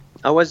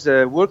I was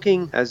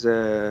working as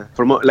a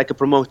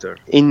promoter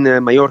in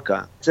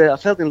Mallorca. So I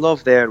felt in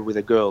love there with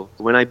a girl.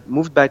 When I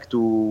moved back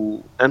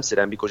to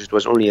Amsterdam, because it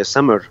was only a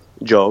summer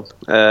job,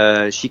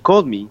 she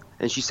called me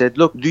and she said,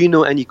 "Look, do you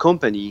know any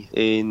company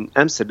in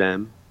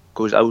Amsterdam?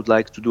 Because I would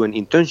like to do an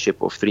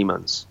internship of 3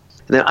 months."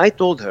 And then I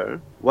told her,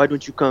 "Why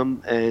don't you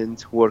come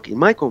and work in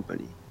my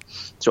company?"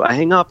 So I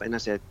hang up and I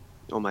said,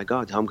 "Oh my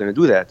God, how am I going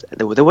to do that?"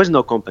 There was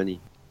no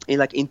company.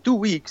 In 2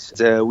 weeks,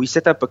 we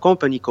set up a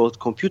company called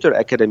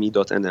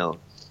computeracademy.nl,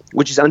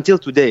 which is until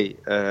today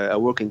a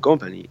working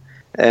company.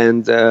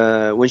 And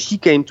when she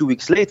came 2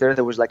 weeks later,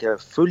 there was like a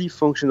fully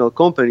functional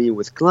company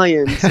with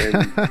clients.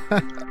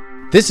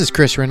 This is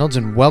Chris Reynolds,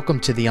 and welcome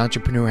to the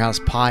Entrepreneur House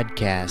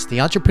podcast. The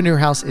Entrepreneur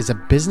House is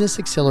a business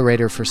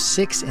accelerator for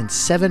 6- and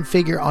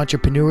 7-figure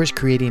entrepreneurs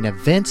creating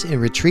events and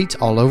retreats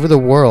all over the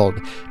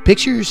world.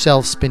 Picture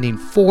yourself spending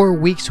 4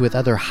 weeks with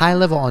other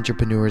high-level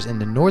entrepreneurs in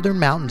the northern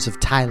mountains of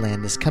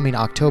Thailand this coming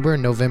October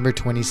and November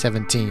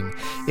 2017.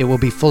 It will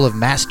be full of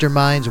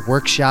masterminds,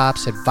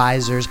 workshops,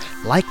 advisors,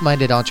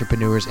 like-minded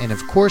entrepreneurs, and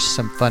of course,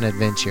 some fun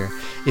adventure.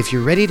 If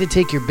you're ready to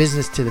take your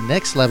business to the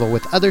next level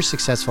with other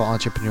successful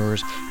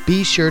entrepreneurs,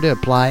 be sure to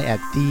apply at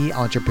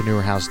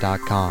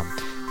theentrepreneurhouse.com.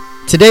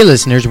 Today,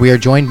 listeners, we are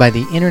joined by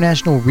the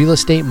international real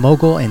estate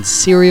mogul and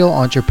serial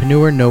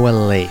entrepreneur Noah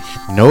Laith.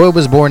 Noah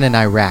was born in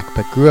Iraq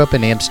but grew up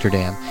in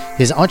Amsterdam.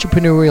 His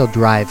entrepreneurial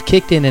drive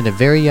kicked in at a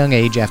very young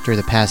age after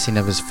the passing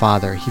of his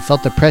father. He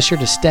felt the pressure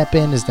to step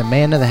in as the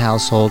man of the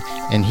household,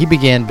 and he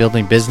began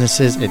building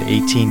businesses at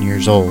 18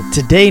 years old.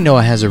 Today,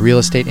 Noah has a real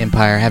estate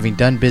empire, having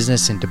done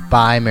business in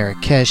Dubai,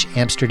 Marrakesh,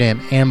 Amsterdam,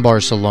 and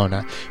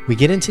Barcelona. We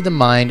get into the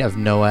mind of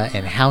Noah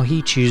and how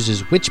he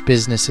chooses which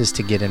businesses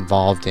to get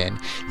involved in.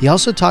 He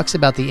also talks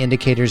about the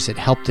indicators that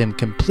helped him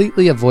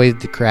completely avoid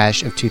the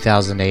crash of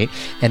 2008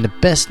 and the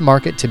best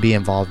market to be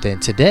involved in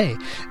today.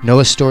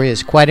 Noah's story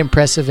is quite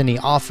impressive, and he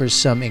offers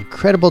some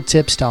incredible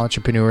tips to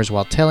entrepreneurs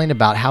while telling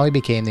about how he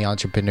became the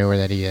entrepreneur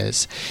that he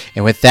is.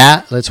 And with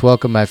that, let's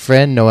welcome my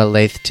friend Noah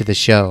Laith to the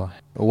show.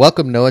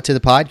 Welcome, Noah, to the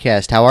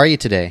podcast. How are you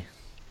today?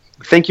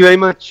 Thank you very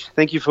much.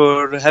 Thank you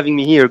for having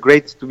me here.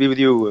 Great to be with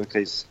you,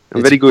 Chris.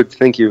 I'm very good.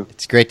 Thank you.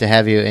 It's great to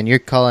have you. And you're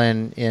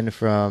calling in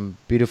from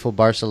beautiful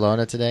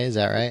Barcelona today, is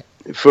that right?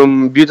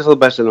 From beautiful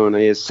Barcelona,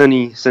 yes.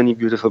 Sunny,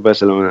 beautiful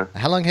Barcelona.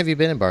 How long have you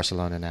been in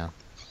Barcelona now?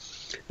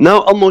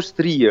 Now almost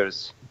 3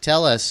 years.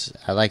 Tell us,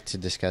 I like to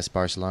discuss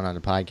Barcelona on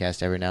the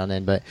podcast every now and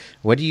then, but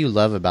what do you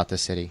love about the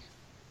city?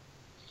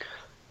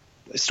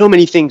 So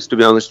many things, to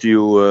be honest with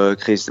you,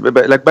 Chris.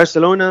 But like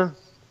Barcelona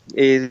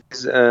is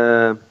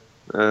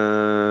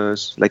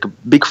like a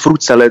big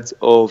fruit salad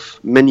of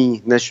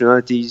many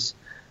nationalities,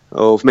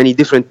 of many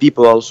different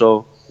people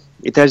also.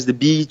 It has the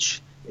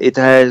beach, it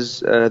has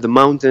the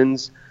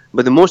mountains,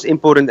 but the most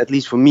important, at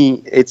least for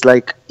me, it's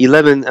like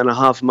 11 and a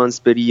half months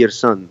per year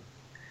sun.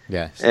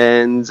 Yes.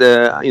 And,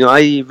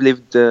 I've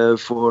lived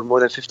for more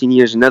than 15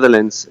 years in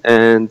Netherlands,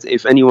 and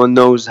if anyone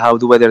knows how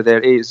the weather there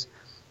is,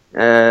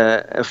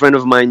 a friend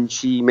of mine,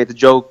 she made a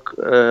joke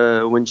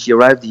when she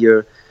arrived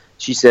here.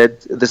 She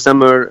said the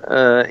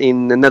summer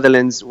in the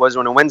Netherlands was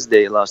on a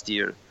Wednesday last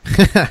year.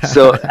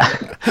 So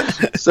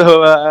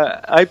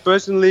I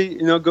personally,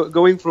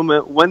 going from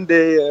a 1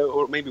 day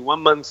or maybe 1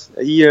 month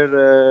a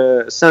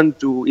year sun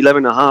to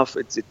 11 and a half,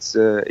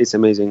 it's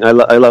amazing. I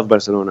love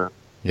Barcelona.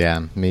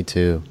 Yeah, me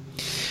too.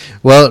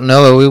 Well,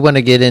 Noah, we want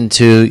to get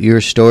into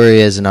your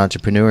story as an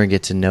entrepreneur and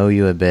get to know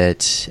you a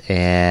bit,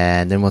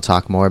 and then we'll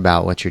talk more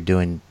about what you're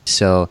doing.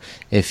 So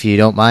if you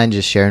don't mind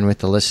just sharing with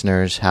the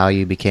listeners how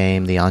you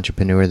became the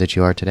entrepreneur that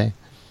you are today.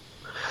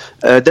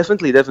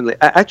 Definitely.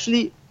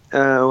 Actually,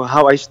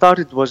 how I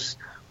started was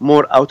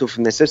more out of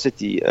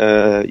necessity.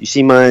 You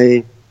see,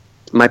 my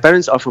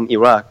parents are from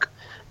Iraq,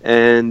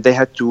 and they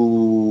had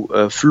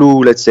to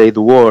flee, let's say,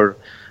 the war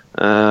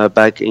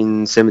back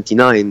in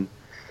 1979.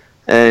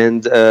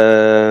 And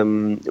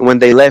when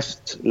they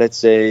left, let's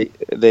say,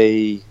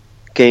 they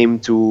came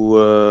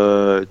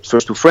to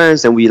first to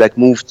France, and we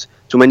moved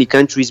to many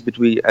countries, but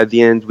at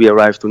the end we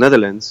arrived to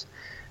Netherlands.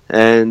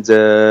 And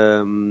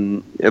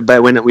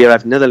but when we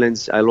arrived in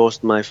Netherlands, I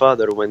lost my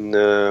father when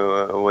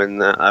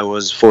I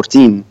was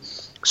 14.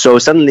 So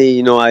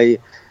suddenly,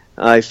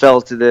 I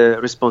felt the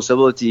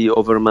responsibility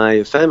over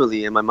my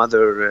family and my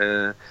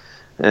mother,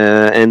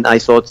 and I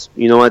thought,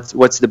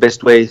 what's the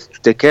best way to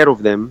take care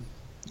of them?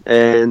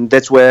 And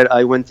that's where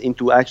I went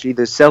into actually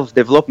the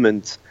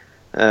self-development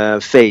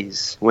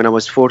phase. When I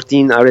was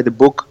 14, I read a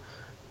book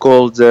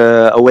called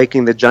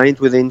Awaken the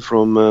Giant Within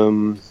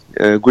from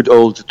good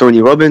old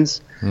Tony Robbins.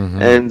 Mm-hmm.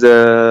 And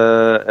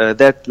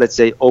that, let's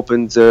say,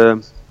 opened a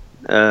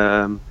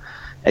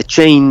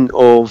chain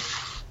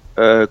of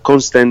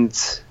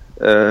constant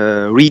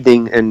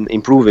reading and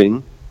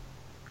improving.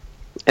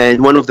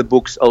 And one of the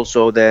books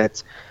also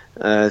that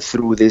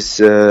through this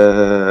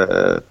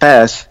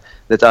path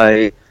that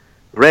I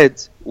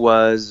read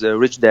was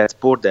Rich Dad,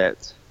 Poor Dad,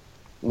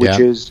 which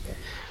is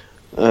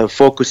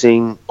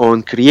focusing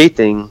on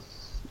creating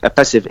a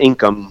passive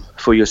income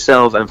for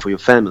yourself and for your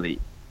family.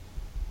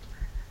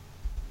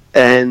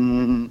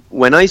 And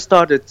when I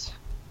started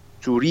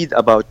to read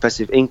about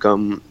passive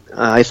income,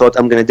 I thought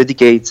I'm going to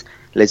dedicate,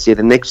 let's say,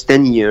 the next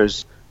 10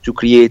 years to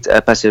create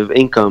a passive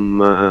income,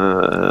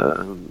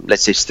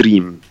 let's say,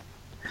 stream.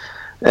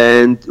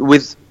 And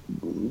with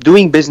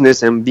doing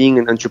business and being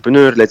an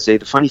entrepreneur, let's say,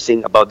 the funny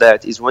thing about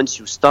that is once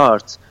you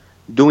start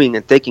doing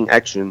and taking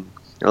action,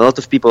 a lot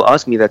of people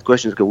ask me that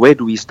question, okay, where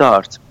do we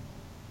start?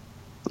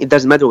 It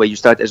doesn't matter where you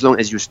start as long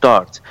as you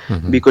start,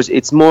 because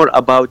it's more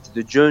about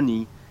the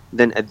journey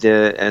than at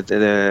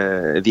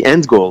the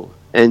end goal.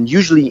 And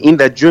usually in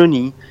that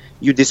journey,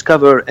 you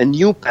discover a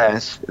new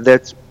path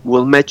that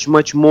will match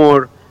much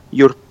more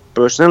your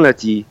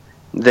personality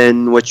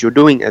than what you're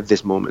doing at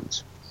this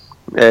moment.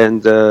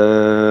 And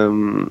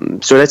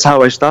so that's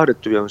how I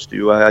started, to be honest with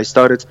you. I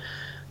started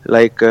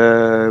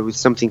with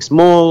something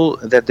small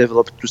that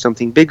developed to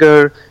something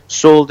bigger,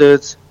 sold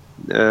it.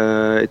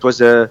 It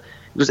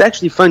was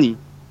actually funny.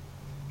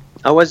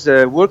 I was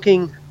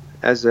working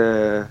as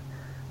a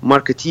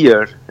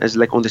marketeer, as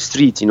like on the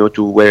street,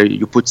 to where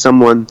you put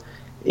someone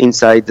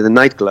inside the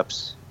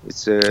nightclubs.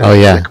 It's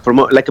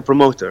like a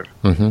promoter.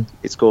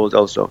 It's called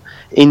also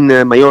in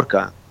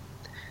Mallorca.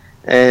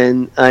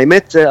 And I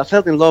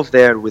fell in love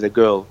there with a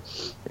girl.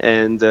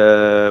 And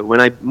when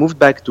I moved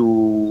back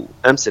to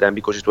Amsterdam,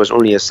 because it was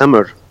only a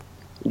summer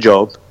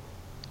job,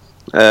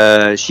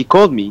 she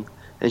called me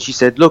and she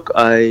said, look,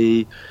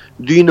 do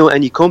you know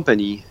any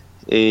company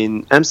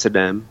in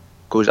Amsterdam?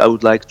 Because I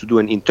would like to do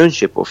an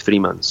internship of 3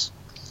 months.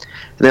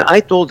 And then I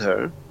told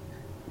her,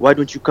 why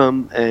don't you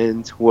come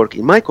and work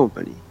in my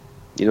company,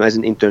 as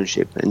an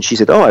internship? And she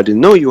said, oh, I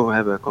didn't know you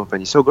have a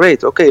company. So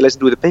great. Okay, let's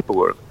do the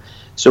paperwork.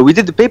 So we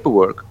did the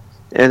paperwork.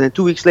 And then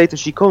 2 weeks later,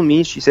 she called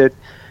me. She said,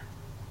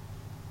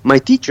 my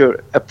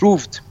teacher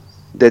approved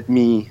that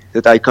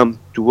I come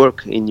to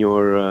work in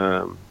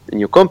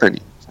your company.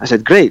 I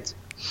said, great.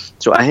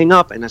 So I hang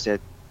up and I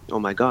said, oh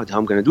my God, how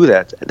am I going to do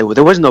that? And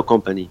there was no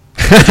company.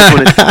 I just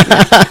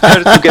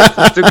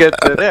wanted to get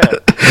there.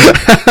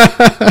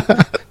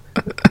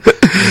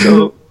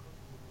 So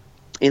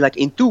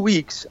in 2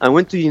 weeks, I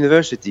went to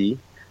university.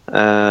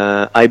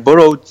 I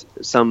borrowed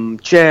some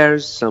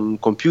chairs, some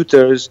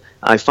computers.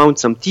 I found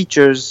some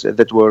teachers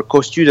that were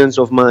co-students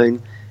of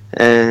mine.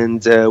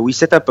 And we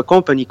set up a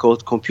company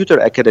called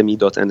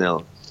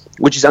computeracademy.nl,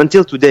 which is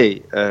until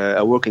today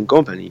a working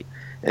company.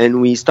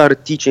 And we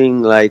started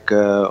teaching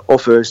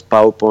Office,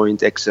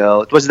 PowerPoint,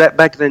 Excel. It was that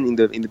back then in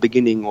the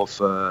beginning of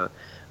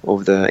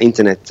the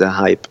internet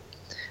hype.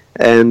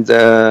 And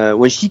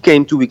when she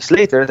came 2 weeks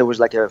later, there was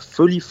a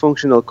fully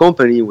functional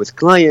company with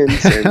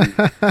clients.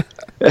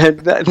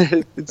 And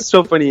it's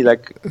so funny,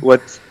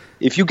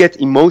 if you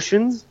get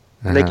emotions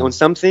on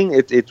something,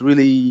 it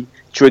really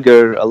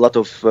trigger a lot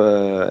of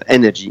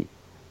energy.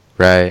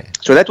 Right.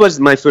 So that was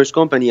my first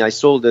company. I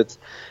sold it.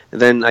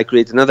 Then I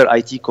created another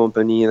IT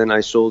company, and then I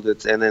sold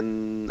it. And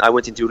then I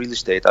went into real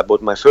estate. I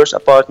bought my first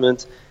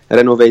apartment,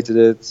 renovated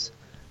it,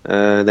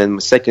 then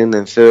second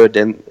and third,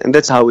 and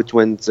that's how it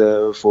went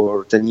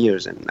for 10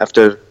 years. And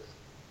after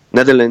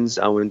Netherlands,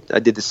 I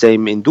did the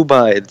same in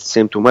Dubai, I did the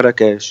same to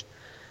Marrakesh,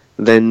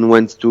 then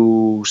went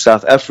to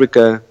South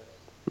Africa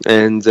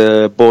and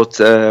bought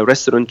a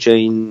restaurant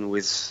chain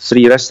with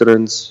 3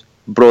 restaurants,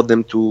 brought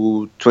them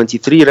to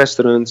 23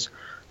 restaurants,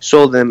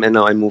 sold them, and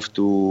now I moved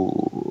to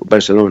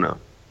Barcelona.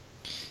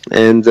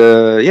 And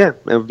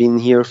I've been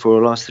here for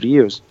the last 3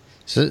 years.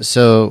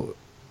 So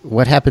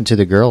what happened to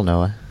the girl,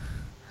 Noah?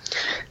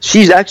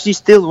 She's actually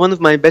still one of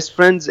my best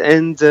friends,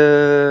 and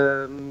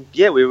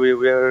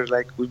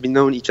we've been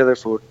knowing each other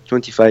for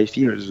 25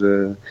 years,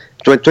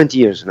 20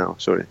 years now.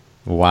 Sorry.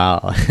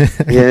 Wow.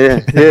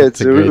 yeah.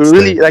 It's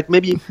really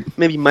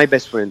maybe my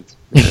best friend.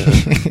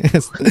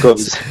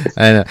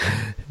 I know.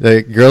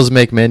 The girls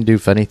make men do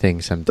funny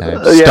things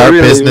sometimes. Yeah, Start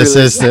really,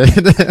 businesses. Really.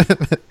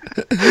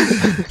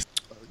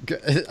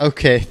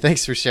 Okay,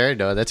 thanks for sharing,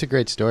 Noah. That's a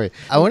great story.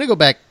 I want to go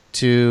back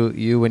to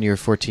you when you were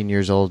 14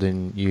 years old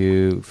and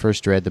you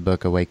first read the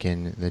book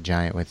Awaken the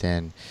Giant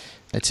Within.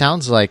 It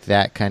sounds like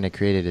that kind of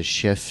created a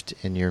shift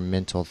in your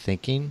mental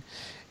thinking.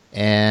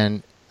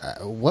 And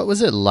what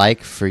was it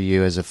like for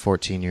you as a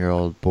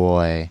 14-year-old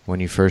boy when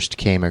you first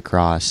came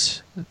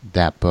across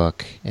that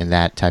book and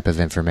that type of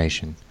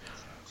information?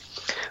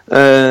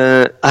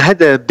 I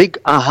had a big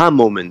aha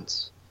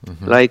moment.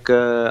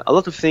 A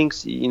lot of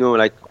things,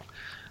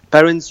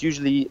 parents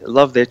usually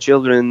love their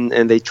children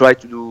and they try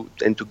to do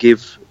and to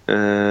give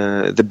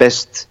the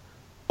best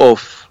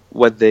of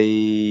what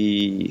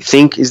they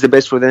think is the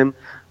best for them,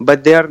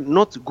 but they are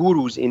not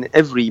gurus in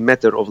every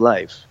matter of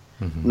life.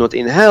 Not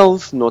in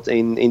health, not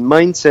in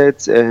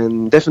mindset,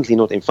 and definitely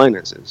not in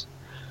finances.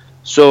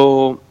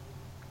 So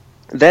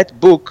that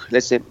book,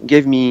 let's say,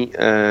 gave me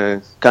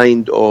a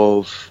kind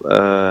of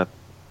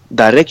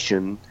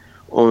direction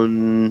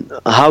on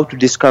how to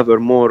discover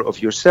more of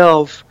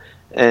yourself,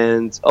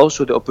 and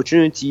also the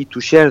opportunity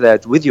to share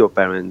that with your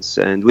parents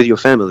and with your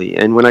family.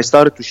 And when I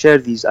started to share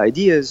these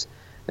ideas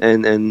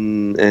and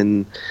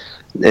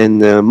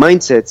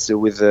mindsets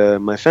with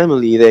my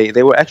family,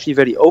 they were actually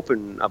very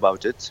open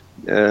about it.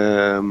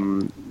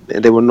 And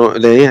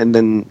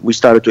then we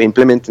started to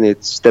implement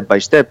it step by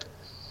step.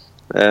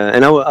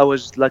 And I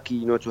was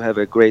lucky, to have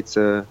a great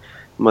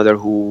mother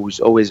who's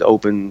always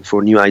open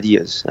for new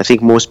ideas. I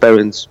think most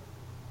parents,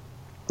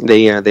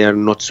 they are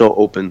not so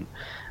open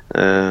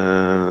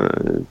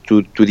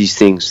to these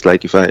things.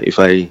 Like if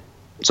I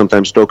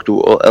sometimes talk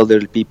to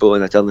elderly people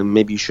and I tell them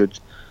maybe you should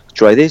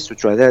try this or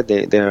try that,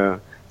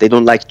 they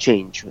don't like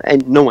change,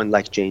 and no one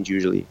likes change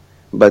usually.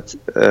 But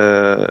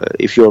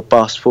if you're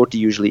past 40,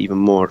 usually even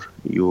more,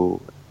 you're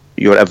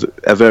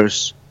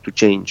averse to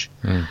change.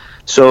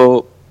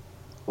 So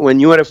when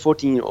you are a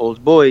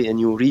 14-year-old boy and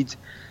you read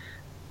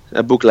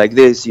a book like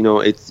this,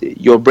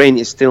 your brain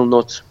is still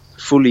not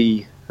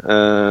fully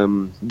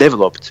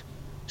developed.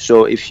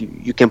 So if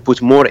you can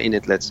put more in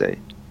it, let's say.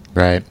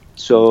 Right.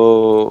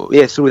 So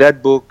yeah, through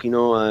that book,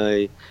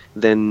 and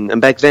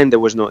back then there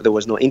was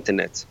no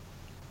internet.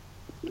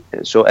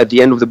 And so at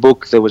the end of the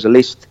book, there was a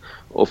list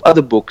of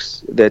other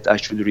books that I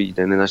should read,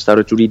 and then I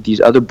started to read these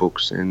other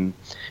books. And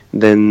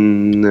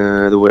then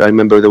I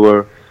remember there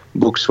were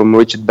books from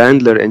Richard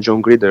Bandler and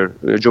John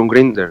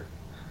Grinder,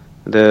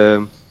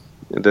 the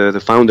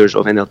founders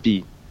of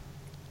NLP.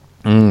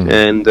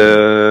 And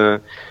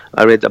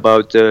I read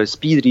about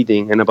speed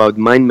reading and about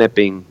mind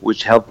mapping,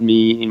 which helped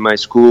me in my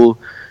school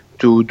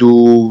to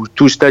do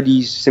 2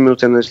 studies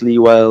simultaneously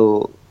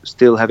while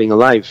still having a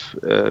life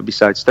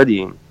besides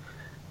studying.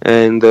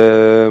 And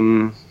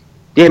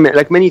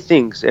like many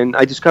things. And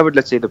I discovered,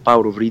 let's say, the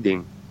power of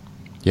reading.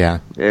 Yeah.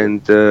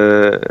 And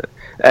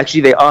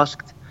actually they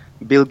asked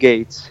Bill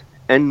Gates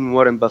and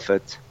Warren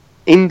Buffett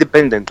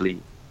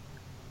independently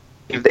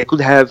if they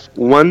could have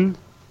one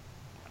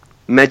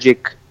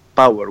magic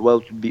power,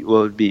 what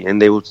would be?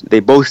 And they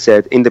both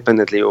said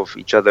independently of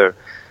each other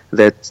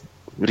that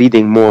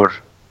reading more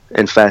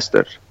and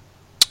faster.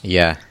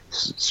 Yeah.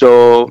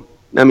 So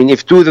I mean,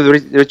 if 2 of the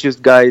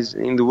richest guys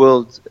in the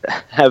world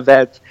have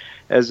that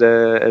as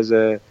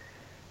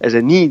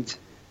a need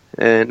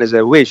and as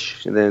a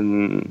wish,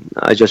 then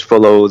I just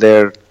follow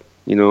their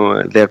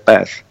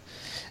path.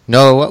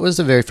 No, what was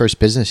the very first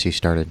business you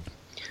started?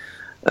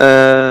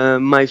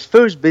 My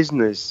first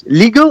business,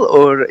 legal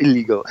or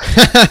illegal?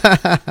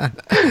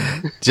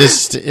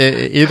 Just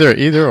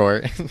either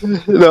or.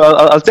 No,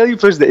 I'll tell you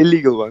first the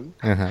illegal one.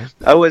 Uh-huh.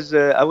 I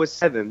was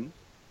 7,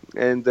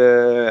 and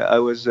I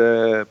was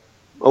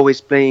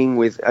always playing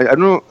with, I don't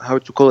know how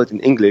to call it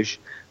in English,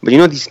 but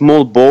these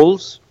small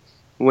balls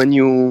when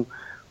you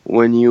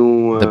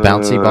The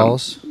bouncy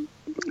balls?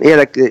 Yeah,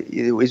 like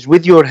it's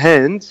with your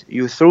hand,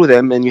 you throw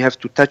them and you have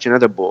to touch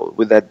another ball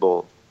with that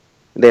ball.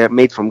 They are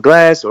made from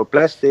glass or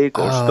plastic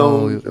or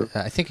stone.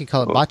 I think you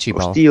call it bocce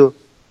ball. Or steel.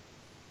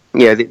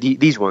 Yeah,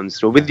 these ones.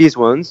 So with these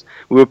ones,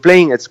 we were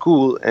playing at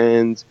school,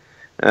 and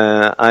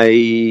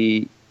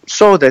I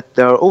saw that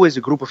there are always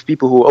a group of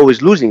people who are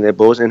always losing their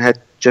balls and had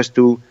just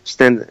to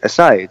stand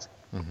aside.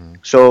 Mm-hmm.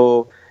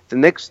 So the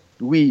next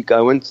week,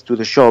 I went to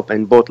the shop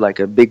and bought like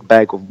a big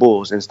bag of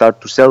balls and started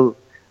to sell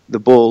the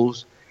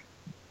balls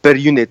per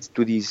unit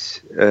to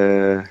these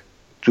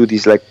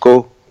like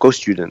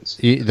co-students.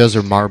 Those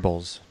are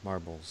marbles.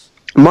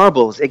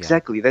 Marbles,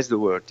 exactly. Yeah. That's the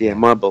word. Yeah,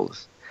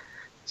 marbles.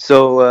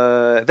 So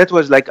that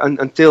was like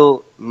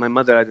until my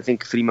mother, I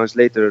think 3 months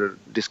later,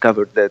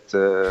 discovered that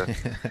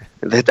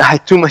that I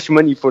had too much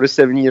money for a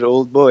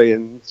 7-year-old boy,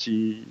 and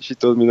she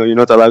told me, no,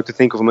 you're not allowed to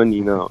think of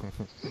money now.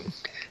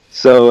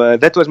 So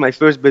that was my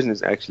first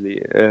business,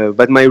 actually.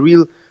 But my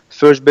real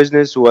first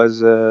business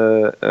was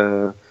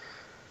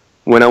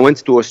when I went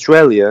to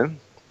Australia.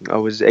 I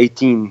was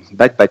 18,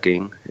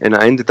 backpacking, and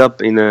I ended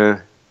up in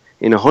a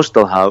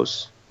hostel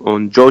house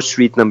on George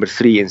Street, number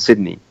 3 in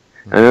Sydney.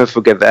 I never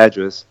forget the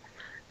address.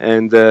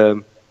 And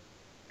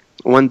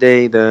one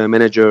day, the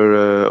manager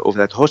of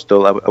that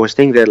hostel, I was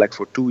staying there like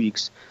for 2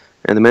 weeks,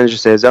 and the manager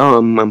says, "Oh,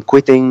 I'm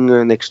quitting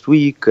next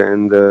week."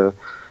 And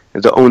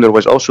the owner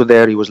was also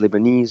there. He was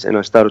Lebanese, and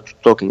I started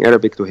talking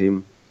Arabic to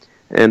him.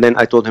 And then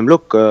I told him,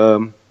 "Look,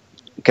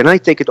 can I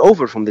take it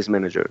over from this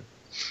manager?"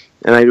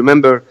 And I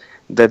remember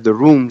that the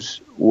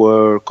rooms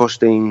were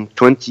costing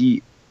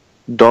 $20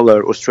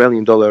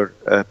 Australian dollar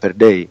per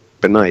day,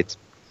 per night.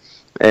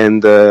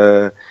 And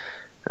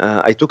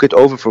I took it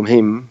over from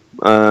him.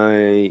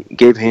 I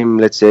gave him,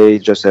 let's say,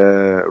 just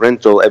a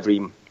rental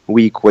every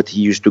week, what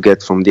he used to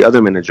get from the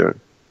other manager.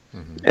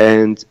 Mm-hmm.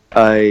 And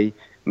I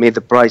made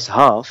the price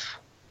half,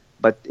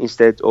 but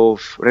instead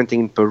of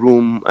renting per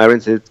room, I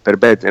rented per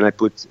bed, and I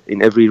put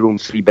in every room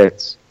 3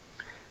 beds.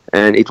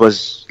 And it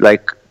was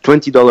like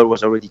 $20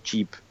 was already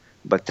cheap,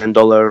 but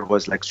 $10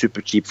 was like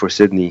super cheap for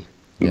Sydney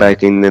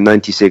back in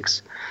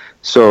 '96.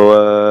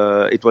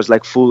 So it was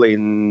like full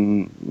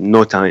in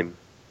no time.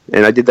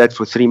 And I did that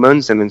for 3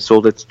 months and then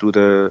sold it to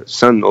the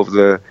son of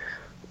the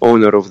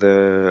owner of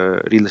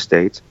the real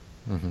estate.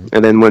 Mm-hmm.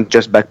 And then went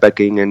just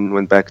backpacking and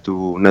went back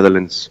to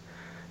Netherlands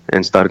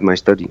and started my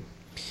study.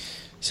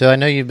 So I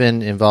know you've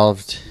been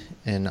involved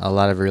in a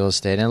lot of real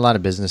estate and a lot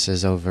of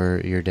businesses over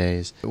your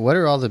days. What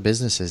are all the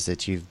businesses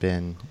that you've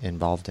been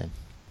involved in?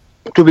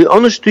 To be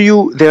honest to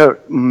you, they're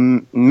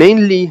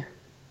mainly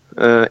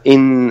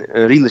in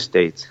real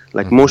estate.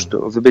 Like most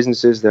of the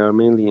businesses, they are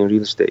mainly in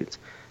real estate.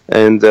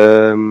 And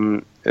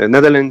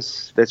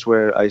Netherlands, that's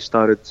where I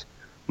started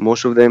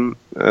most of them.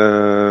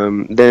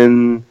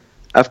 Then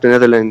after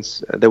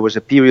Netherlands, there was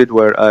a period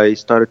where I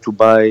started to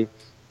buy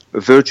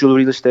virtual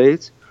real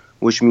estate,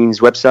 which means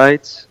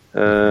websites.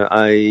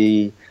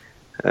 I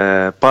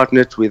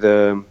partnered with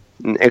an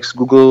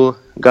ex-Google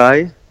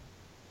guy,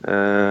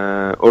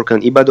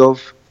 Orkan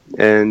Ibadov,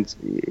 and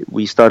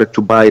we started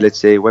to buy, let's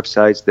say,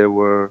 websites that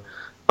were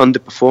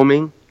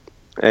underperforming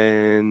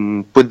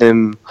and put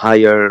them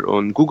higher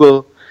on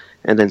Google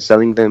and then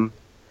selling them.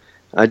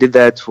 I did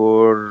that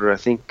for, I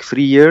think,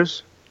 3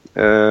 years,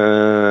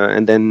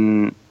 and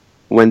then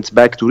went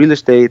back to real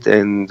estate,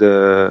 and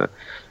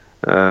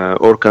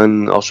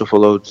Orkan also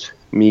followed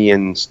me,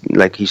 and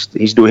like he's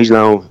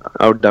now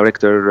our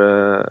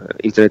director,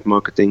 internet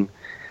marketing.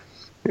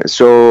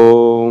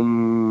 So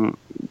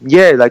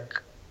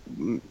like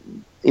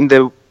in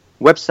the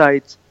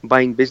website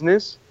buying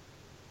business,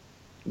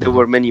 there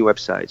were many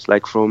websites,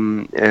 like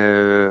from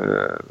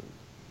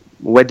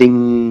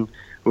wedding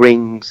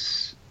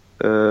rings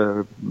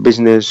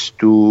business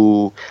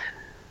to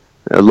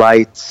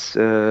lights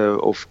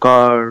of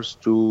cars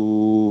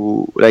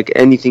to like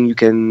anything you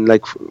can,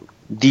 like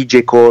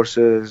DJ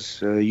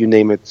courses, you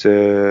name it,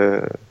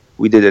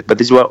 we did it. But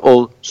these were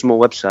all small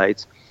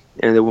websites,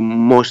 and they were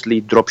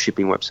mostly drop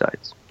shipping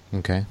websites.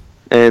 Okay.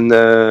 And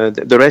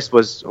the rest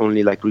was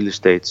only like real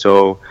estate,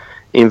 so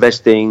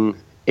investing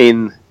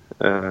in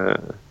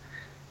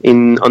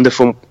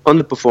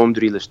underperformed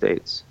real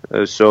estates.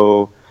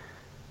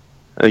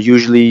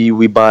 Usually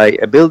we buy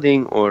a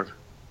building or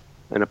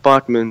an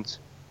apartment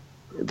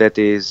that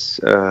is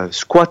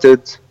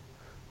squatted,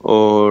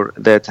 or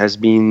that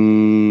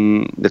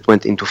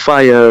went into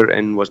fire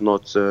and was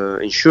not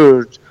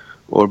insured,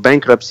 or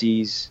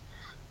bankruptcies,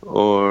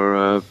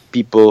 or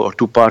people or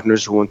two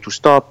partners who want to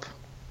stop,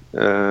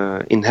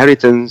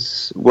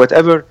 inheritance,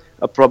 whatever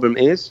a problem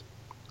is.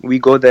 We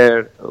go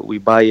there, we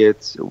buy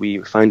it, we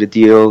find a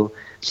deal.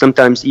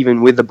 Sometimes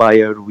even with the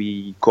buyer,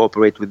 we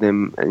cooperate with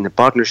them in a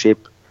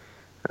partnership.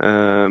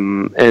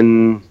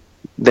 And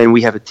then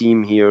we have a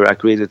team here. I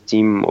created a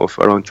team of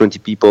around 20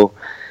 people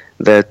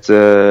that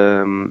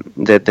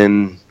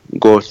then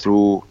go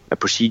through a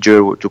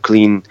procedure to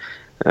clean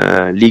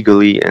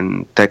legally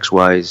and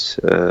tax-wise,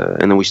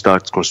 and then we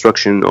start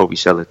construction or we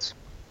sell it.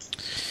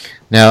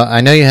 Now,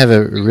 I know you have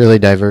a really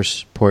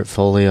diverse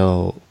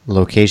portfolio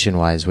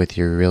location-wise with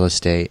your real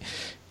estate,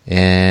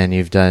 and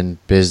you've done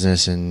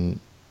business in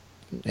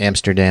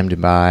Amsterdam,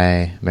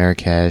 Dubai,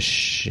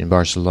 Marrakesh, in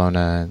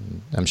Barcelona,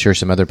 and I'm sure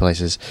some other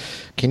places.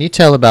 Can you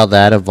tell about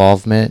that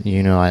involvement?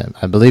 You know,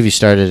 I believe you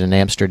started in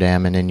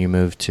Amsterdam and then you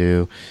moved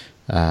to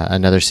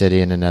another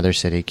city and another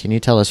city. Can you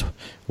tell us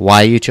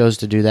why you chose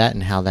to do that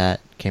and how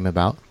that came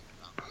about?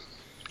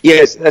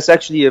 Yes, that's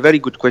actually a very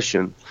good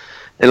question.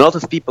 And a lot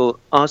of people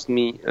ask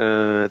me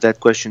that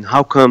question: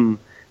 how come,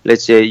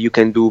 let's say, you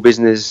can do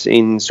business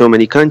in so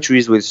many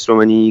countries with so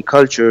many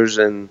cultures?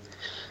 And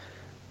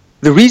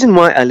the reason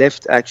why I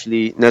left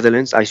actually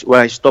Netherlands,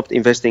 why I stopped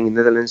investing in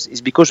Netherlands,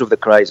 is because of the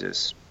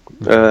crisis.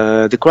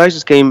 The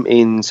crisis came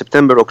in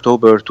September,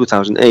 October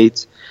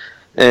 2008,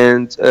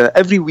 and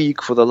every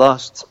week for the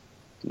last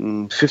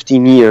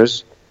 15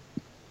 years,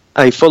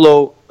 I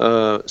follow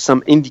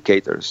some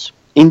indicators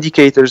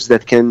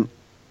that can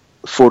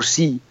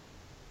foresee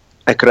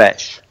a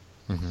crash.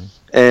 Mm-hmm.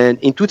 And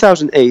in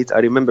 2008, I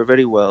remember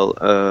very well,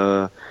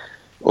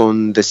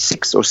 on the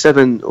 6th or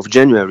 7th of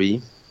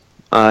January,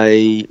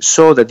 I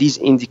saw that these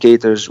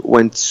indicators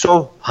went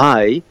so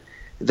high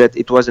that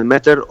it was a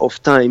matter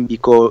of time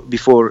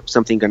before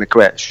something gonna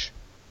crash.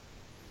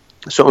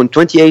 So on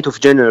 28th of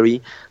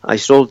January, I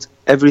sold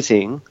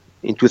everything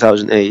in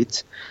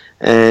 2008,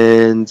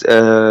 and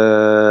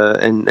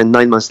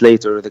 9 months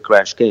later, the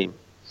crash came.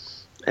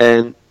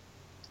 And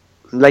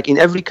like in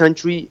every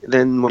country,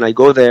 then when I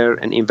go there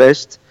and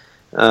invest,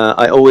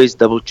 I always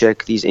double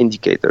check these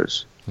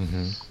indicators.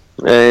 Mm-hmm.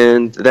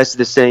 And that's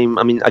the same.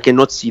 I mean, I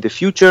cannot see the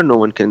future, no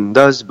one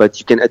does, but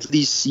you can at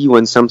least see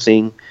when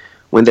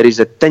there is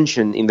a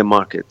tension in the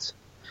market.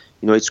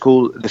 You know, it's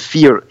called the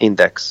fear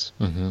index.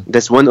 Mm-hmm.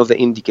 That's one of the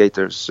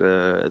indicators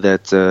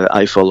that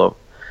I follow.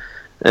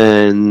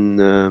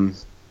 And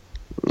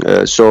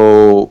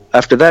so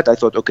after that, I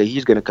thought, okay,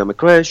 here's going to come a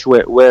crash.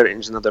 Where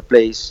is another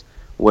place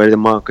where the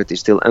market is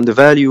still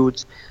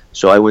undervalued?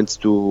 So I went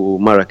to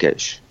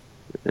Marrakesh,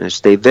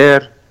 stayed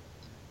there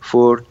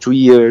for 2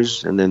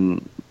 years, and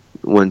then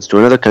went to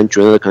another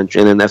country,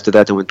 and then after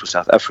that I went to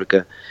South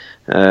Africa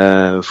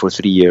for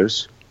 3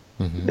 years.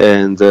 Mm-hmm.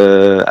 And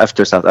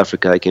after South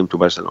Africa, I came to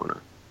Barcelona.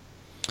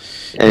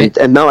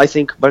 And now I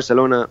think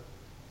Barcelona,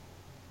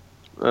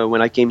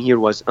 when I came here,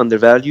 was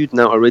undervalued.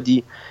 Now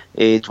already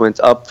it went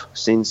up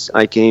since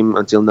I came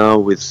until now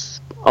with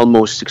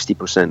almost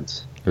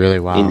 60%. Really?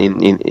 Wow.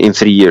 In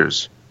 3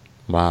 years.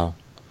 Wow.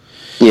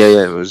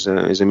 Yeah, it was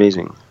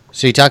amazing.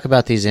 So you talk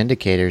about these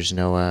indicators,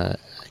 Noah.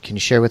 Can you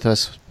share with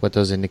us what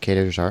those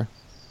indicators are?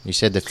 You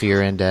said the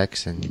fear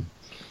index and...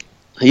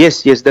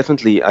 Yes,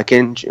 definitely. I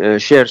can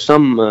share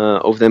some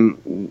of them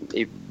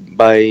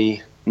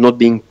by not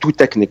being too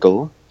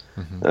technical.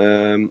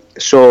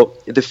 So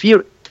the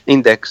fear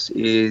index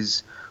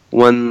is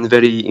one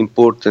very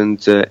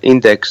important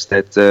index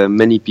that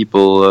many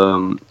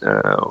people,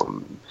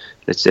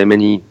 let's say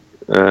many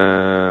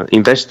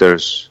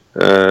investors,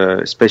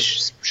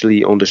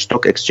 especially on the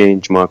stock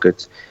exchange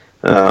market,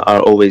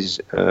 are always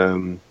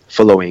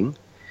following.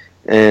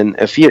 And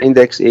a fear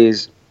index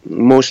is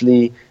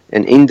mostly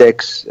an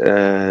index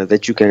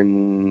that you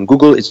can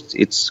Google.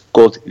 It's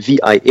called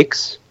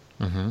VIX,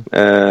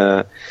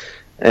 and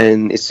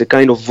it's a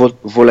kind of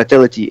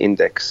volatility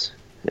index,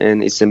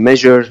 and it's a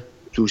measure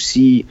to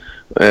see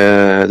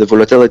the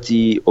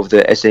volatility of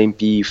the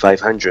S&P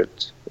 500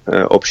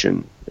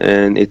 option.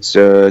 And it's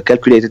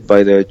calculated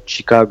by the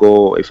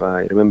Chicago, if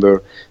I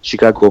remember,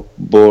 Chicago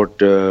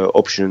Board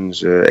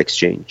Options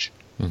Exchange.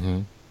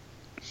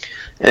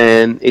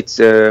 And it's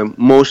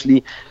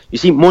mostly, you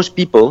see, most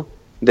people,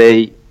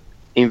 they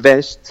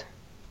invest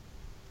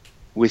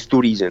with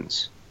two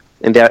reasons.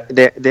 And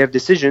their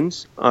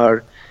decisions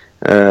are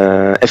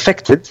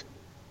affected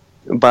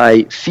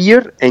by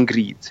fear and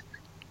greed.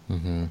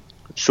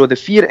 So the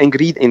fear and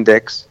greed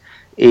index,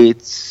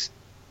 it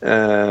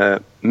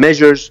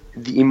measures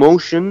the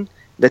emotion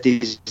that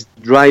is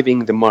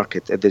driving the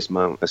market at this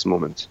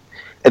moment.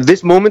 At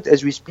this moment,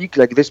 as we speak,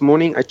 like this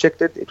morning, I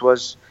checked it, it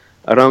was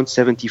around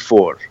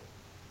 74.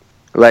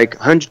 Like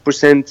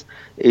 100%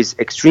 is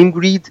extreme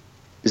greed,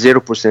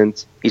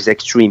 0% is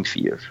extreme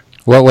fear.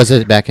 What was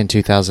it back in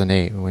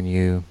 2008 when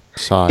you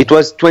saw it? It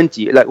was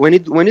 20. Like when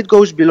it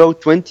goes below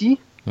 20,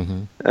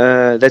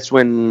 that's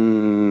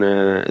when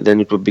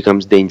then it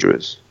becomes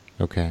dangerous.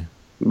 Okay.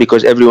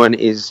 Because everyone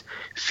is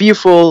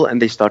fearful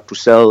and they start to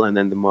sell, and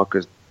then the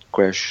market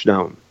crash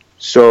down.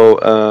 So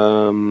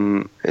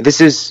this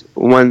is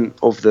one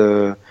of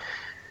the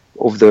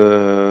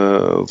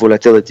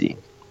volatility.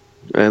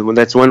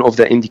 That's one of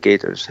the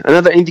indicators.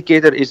 Another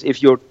indicator is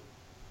if your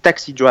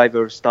taxi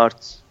driver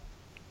starts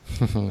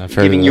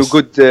giving you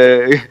good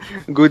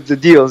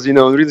deals, in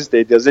real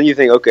estate deals, then you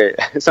think, okay,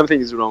 something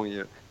is wrong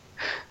here.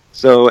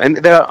 So, and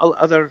there are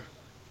other,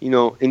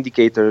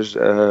 indicators,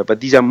 but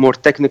these are more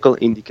technical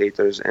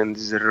indicators, and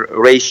there's a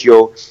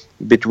ratio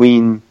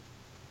between,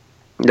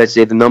 let's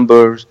say, the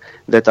numbers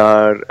that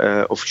are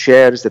of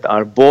shares that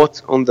are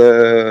bought on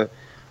the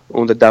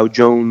Dow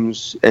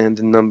Jones and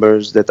the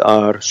numbers that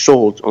are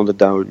sold on the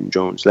Dow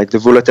Jones, like the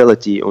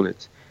volatility on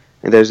it.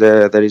 And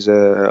there is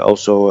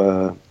also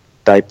a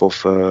type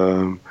of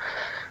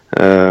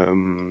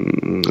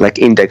like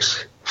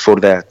index for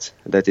that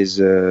is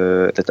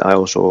that I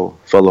also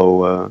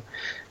follow,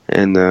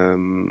 and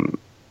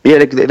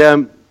like there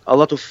are a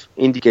lot of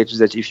indicators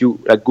that if you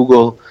like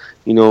Google,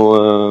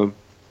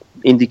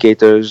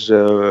 indicators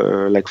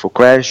like for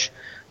crash,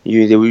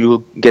 you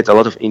will get a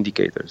lot of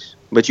indicators,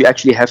 but you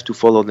actually have to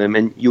follow them,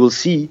 and you will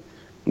see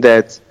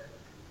that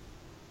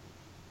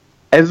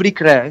every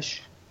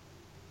crash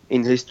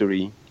in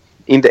history,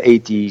 in the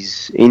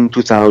 80s, in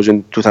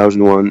 2000,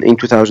 2001, in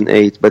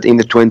 2008, but in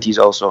the 20s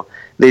also,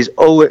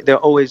 they're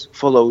always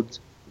followed,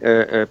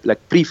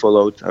 like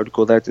pre-followed, how do you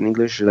call that in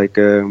English? Like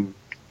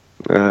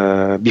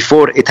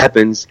before it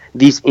happens,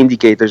 these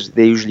indicators,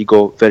 they usually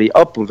go very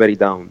up or very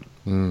down.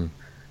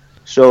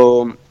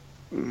 So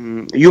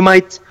you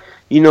might,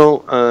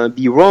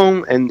 be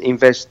wrong and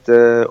invest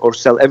or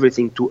sell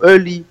everything too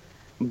early,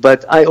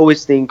 but I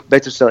always think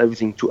better sell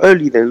everything too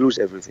early than lose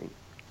everything.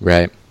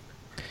 Right.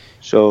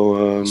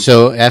 So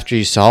so after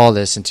you saw all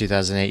this in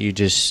 2008, you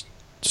just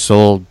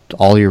sold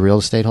all your real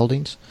estate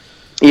holdings?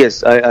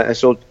 Yes, I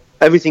sold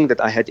everything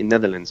that I had in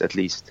Netherlands, at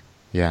least.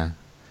 Yeah.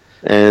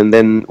 And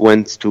then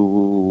went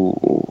to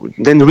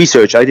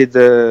research. I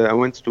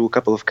went to a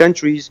couple of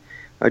countries.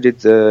 I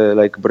did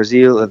like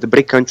Brazil, the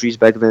BRIC countries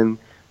back then,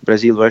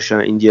 Brazil,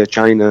 Russia, India,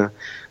 China.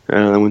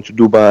 I went to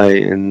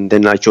Dubai, and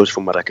then I chose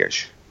for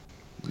Marrakesh,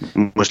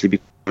 mostly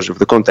because of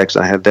the contacts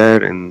I had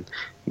there and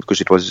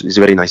because it's a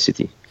very nice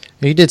city.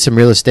 You did some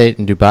real estate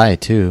in Dubai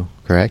too,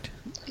 correct?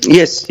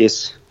 Yes.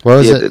 What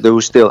was it? There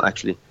was still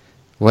actually.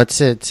 What's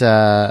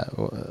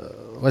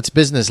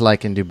business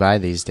like in Dubai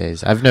these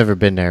days? I've never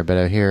been there, but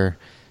I hear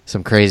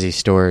some crazy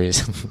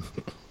stories.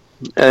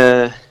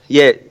 To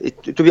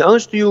be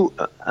honest to you,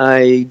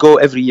 I go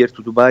every year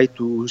to Dubai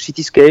to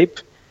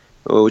Cityscape,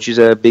 which is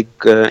a big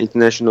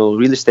international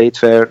real estate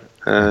fair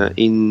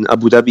in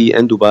Abu Dhabi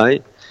and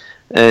Dubai.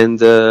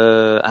 And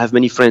I have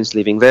many friends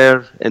living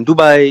there. And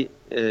Dubai,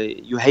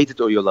 you hate it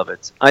or you love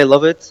it. I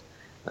love it.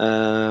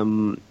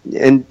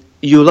 And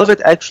you love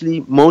it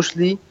actually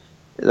mostly.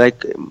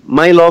 Like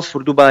my love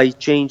for Dubai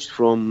changed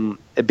from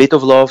a bit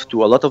of love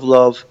to a lot of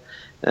love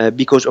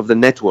because of the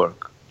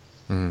network.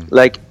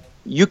 Like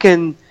you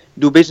can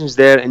do business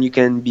there and you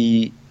can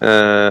be,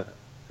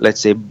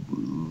 let's say,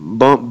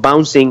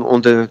 bouncing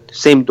on the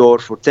same door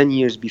for 10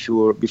 years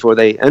before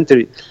they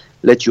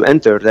let you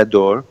enter that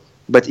door.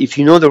 But if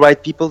you know the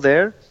right people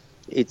there,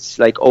 it's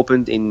like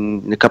opened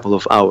in a couple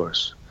of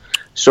hours.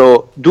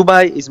 So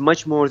Dubai is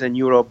much more than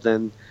Europe.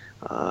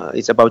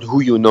 It's about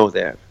who you know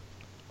there.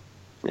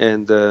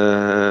 and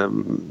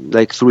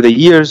like through the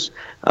years,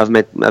 I've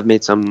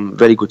made some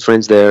very good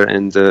friends there,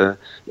 and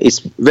it's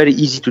very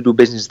easy to do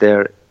business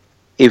there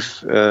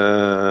if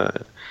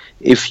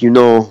you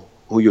know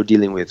who you're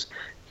dealing with.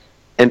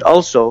 And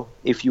also,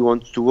 if you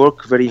want to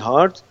work very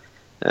hard,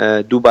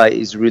 Dubai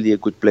is really a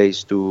good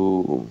place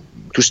to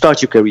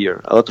start your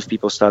career. A lot of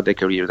people start their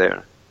career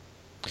there.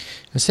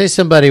 Say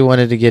somebody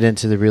wanted to get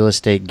into the real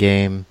estate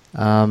game,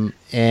 and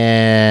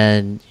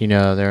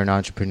they're an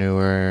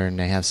entrepreneur and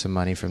they have some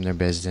money from their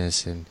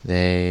business, and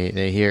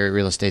they hear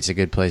real estate's a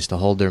good place to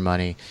hold their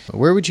money.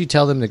 Where would you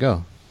tell them to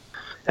go?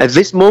 At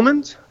this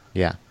moment?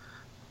 Yeah.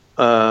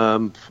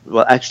 Well,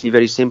 actually,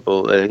 very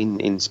simple.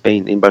 In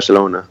Spain, in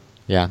Barcelona.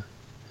 Yeah.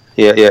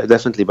 Yeah,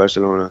 definitely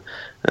Barcelona.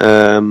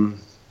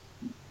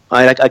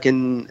 I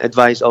can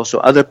advise also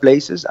other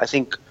places. I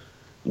think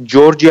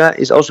Georgia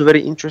is also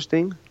very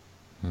interesting.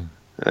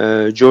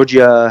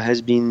 Georgia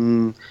has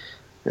been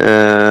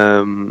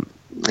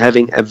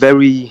having a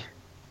very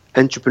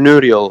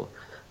entrepreneurial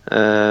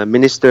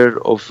minister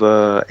of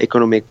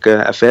economic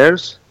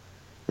affairs.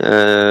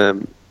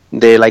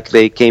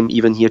 They came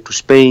even here to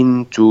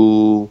Spain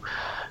to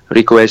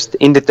request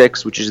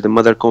Inditex, which is the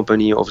mother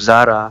company of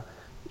Zara,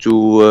 they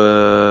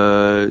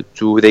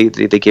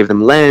gave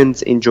them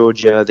land in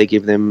Georgia. They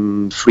gave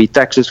them free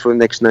taxes for the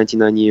next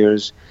 99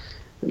 years.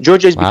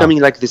 Georgia is becoming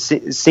like the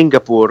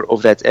Singapore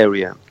of that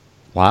area.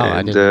 Wow!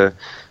 And, I didn't.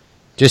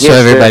 Just so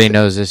everybody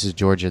knows, this is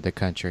Georgia, the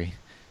country.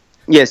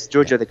 Yes,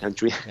 Georgia, the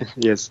country.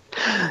 Yes,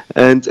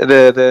 and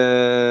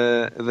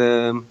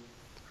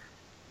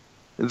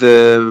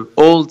the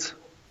old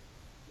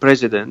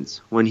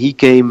president, when he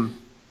came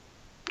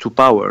to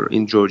power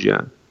in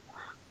Georgia,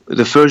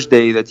 the first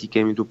day that he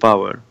came into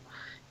power,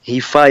 he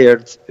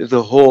fired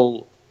the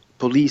whole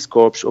police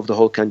corps of the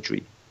whole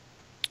country.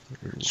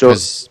 So,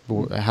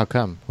 how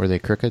come? Were they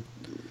crooked?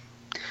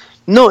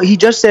 No, he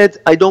just said,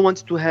 I don't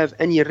want to have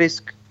any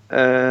risk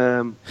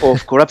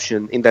of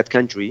corruption in that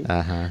country.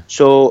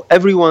 So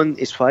everyone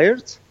is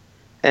fired,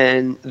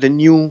 and the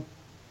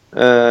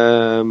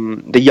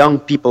young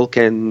people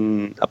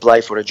can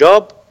apply for a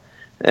job.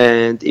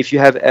 And if you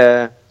have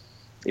a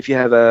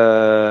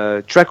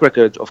track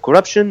record of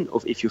corruption,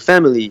 if your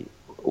family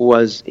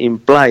was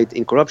implied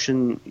in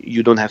corruption,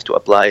 you don't have to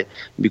apply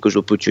because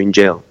we'll put you in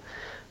jail.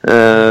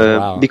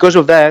 Wow. Because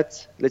of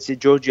that, let's say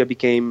Georgia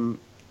became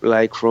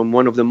like from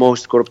one of the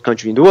most corrupt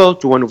countries in the world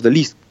to one of the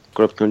least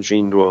corrupt countries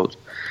in the world.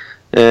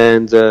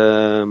 And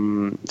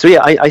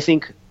I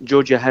think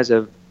Georgia has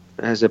a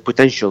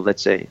potential,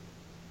 let's say.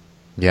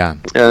 Yeah.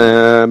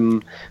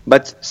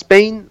 But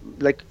Spain,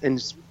 like in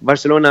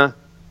Barcelona,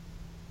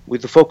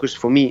 with the focus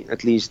for me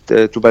at least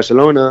to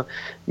Barcelona,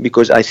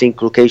 because I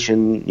think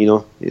location,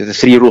 the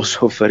three rules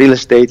of real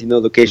estate,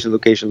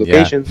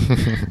 location.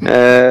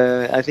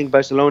 Yeah. I think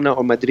Barcelona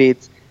or Madrid,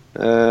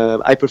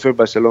 I prefer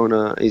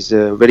Barcelona, is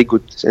a very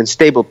good and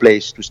stable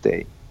place to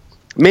stay.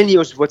 Mainly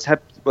of what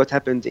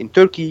happened in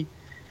Turkey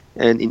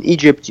and in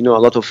Egypt, a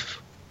lot of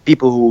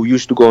people who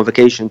used to go on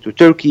vacation to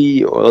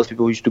Turkey, or a lot of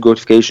people who used to go on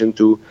vacation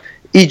to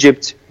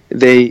Egypt,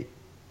 they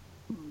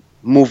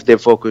moved their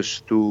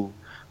focus to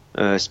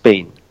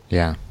Spain.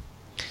 Yeah.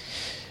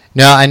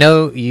 Now, I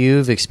know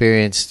you've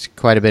experienced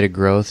quite a bit of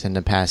growth in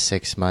the past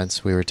 6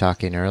 months. We were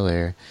talking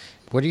earlier.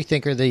 What do you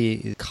think are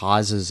the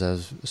causes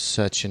of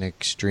such an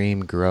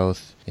extreme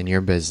growth in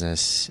your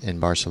business in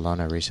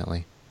Barcelona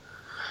recently?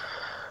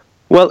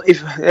 Well,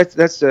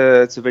 that's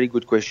a very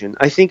good question.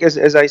 I think,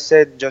 as I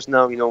said just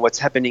now, what's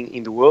happening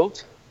in the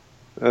world.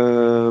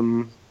 A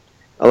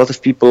lot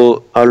of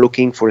people are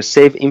looking for a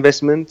safe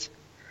investment,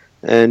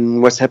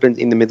 and what's happened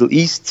in the Middle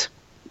East,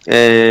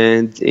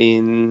 and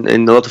a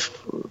lot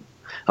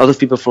of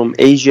people from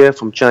Asia,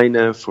 from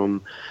China,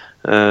 from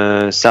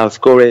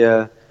South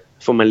Korea,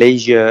 from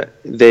Malaysia,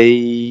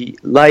 they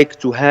like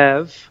to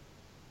have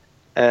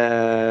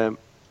a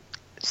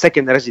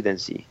second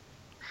residency.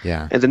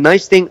 Yeah. And the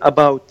nice thing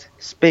about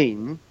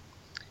Spain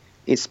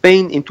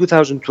in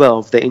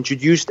 2012, they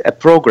introduced a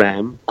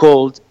program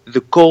called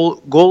the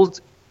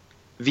Gold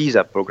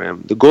Visa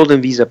Program, the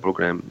Golden Visa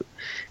Program.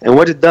 And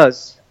what it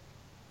does,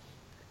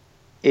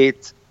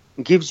 it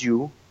gives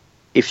you,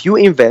 if you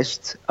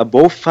invest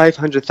above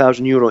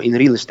 500,000 euro in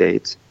real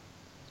estate,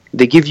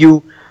 they give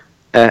you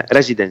a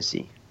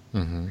residency.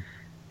 Mm-hmm.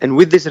 And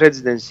with this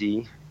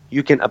residency,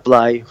 you can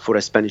apply for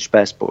a Spanish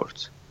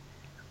passport.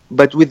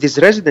 But with this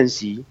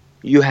residency,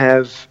 you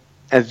have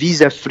a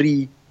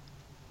visa-free,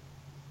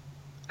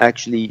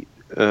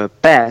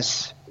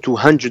 pass to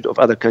hundreds of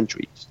other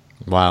countries.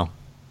 Wow.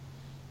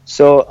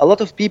 So a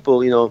lot of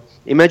people,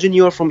 imagine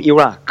you're from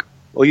Iraq,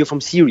 or you're from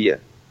Syria,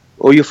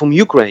 or you're from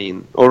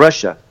Ukraine or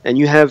Russia, and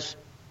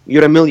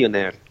you're a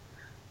millionaire.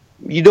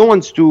 You don't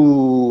want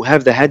to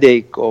have the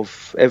headache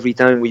of every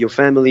time with your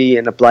family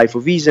and apply for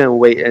visa and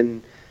wait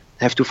and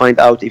have to find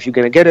out if you're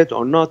going to get it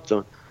or not.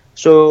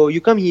 So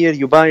you come here,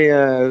 you buy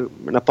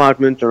an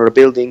apartment or a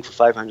building for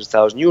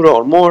 500,000 euro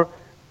or more,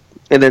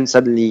 and then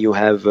suddenly you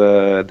have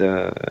a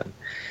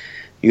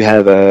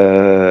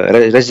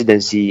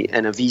residency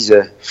and a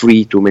visa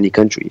free to many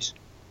countries.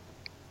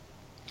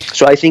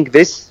 So I think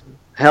this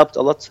helped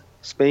a lot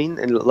Spain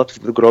and a lot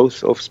of the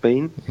growth of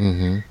Spain.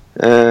 Mm-hmm.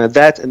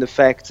 That and the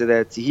fact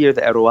that here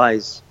the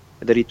ROIs,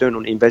 the return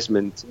on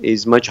investment,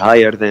 is much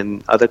higher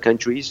than other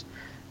countries,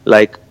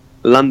 like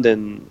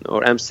London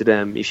or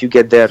Amsterdam. If you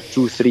get there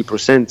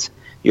 2-3%,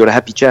 you're a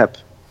happy chap.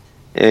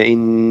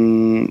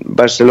 In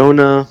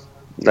Barcelona,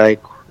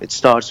 like it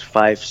starts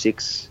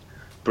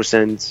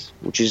 5-6%,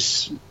 which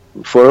is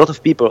for a lot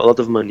of people a lot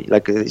of money.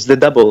 Like it's the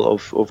double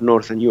of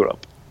Northern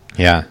Europe.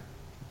 Yeah.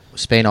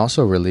 Spain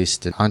also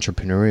released an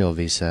entrepreneurial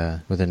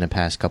visa within the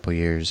past couple of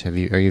years.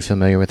 Are you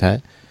familiar with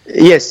that?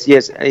 Yes.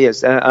 I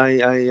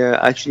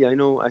actually I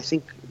know. I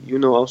think you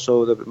know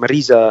also that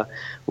Marisa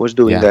was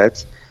doing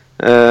that.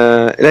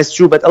 That's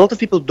true, but a lot of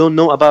people don't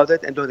know about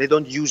it and they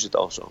don't use it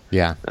also.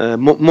 Yeah.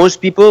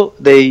 Most people,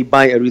 they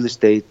buy a real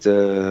estate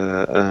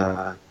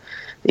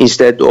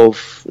instead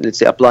of, let's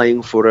say,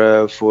 applying for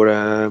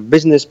a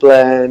business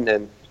plan,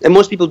 and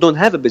most people don't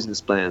have a business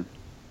plan.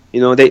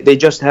 They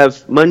just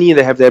have money,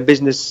 they have their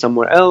business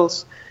somewhere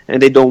else,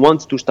 and they don't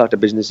want to start a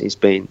business in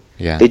Spain.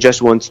 Yeah. They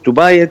just want to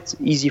buy it,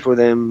 easy for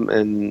them,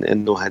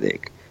 and no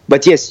headache.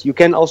 But yes, you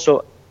can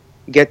also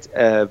get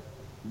a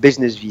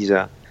business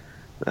visa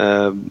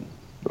and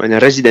a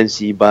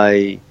residency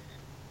by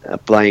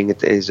applying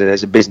it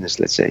as a business,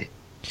 let's say.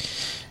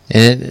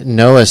 And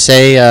Noah,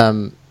 say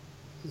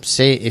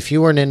if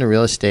you weren't in the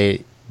real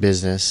estate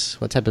business,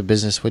 what type of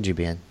business would you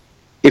be in?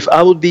 If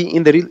I would be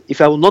if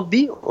I would not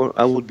be, or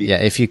I would be?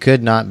 Yeah, if you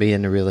could not be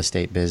in the real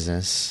estate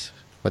business,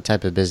 what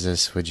type of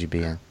business would you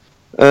be in?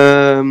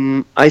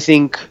 I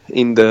think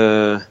in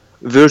the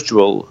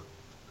virtual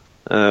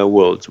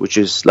world, which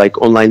is like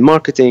online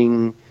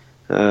marketing,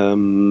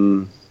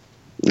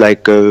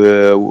 like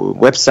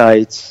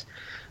websites.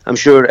 I'm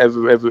sure a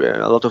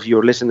lot of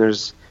your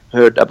listeners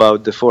heard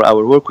about the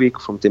 4-hour work week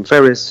from Tim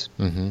Ferriss.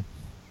 Mm-hmm.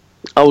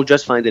 I will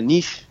just find a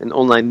niche, an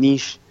online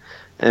niche,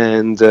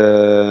 and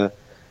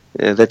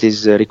that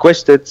is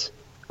requested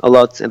a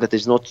lot and that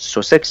is not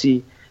so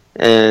sexy,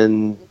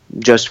 and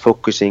just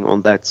focusing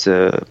on that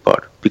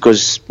part,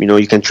 because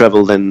you can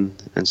travel then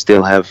and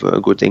still have a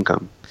good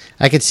income.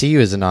 I could see you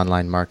as an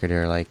online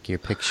marketer, like your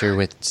picture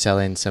with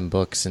selling some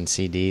books and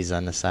CDs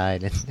on the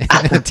side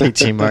and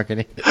teaching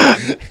marketing.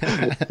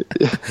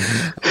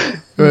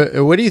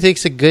 What do you think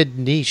is a good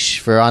niche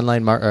for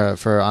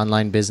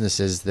online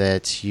businesses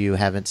that you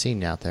haven't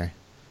seen out there?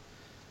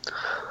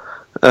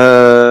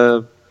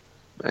 A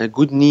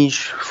good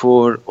niche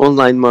for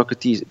online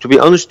marketeers. To be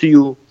honest to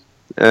you,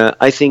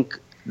 I think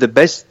the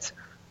best.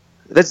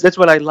 That's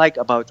what I like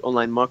about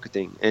online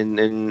marketing,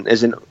 and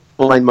as an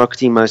online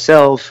marketing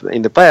myself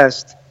in the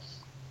past,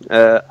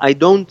 I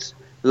don't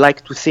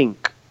like to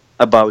think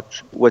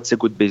about what's a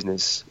good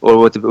business or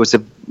what's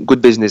a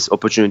good business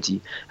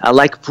opportunity. I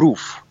like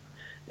proof,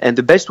 and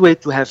the best way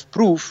to have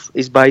proof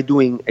is by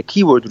doing a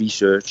keyword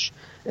research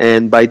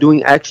and by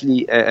doing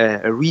actually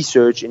a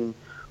research in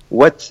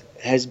what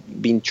has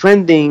been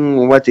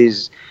trending, what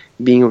is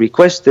being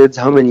requested,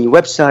 how many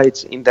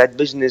websites in that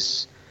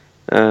business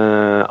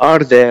are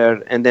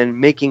there, and then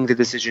making the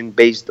decision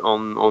based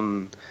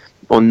on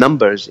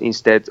numbers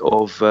instead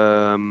of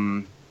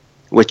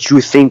what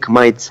you think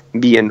might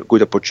be a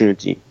good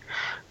opportunity.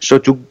 So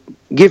to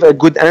give a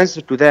good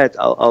answer to that,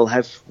 I'll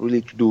have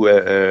really to do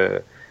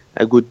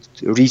a good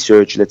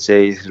research, let's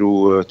say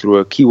through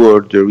a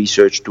keyword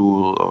research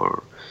tool,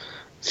 or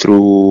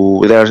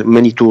there are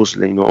many tools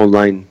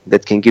online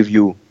that can give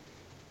you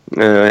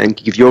and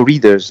give your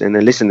readers and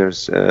the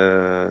listeners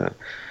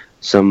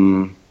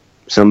some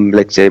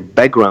let's say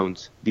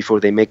background before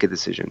they make a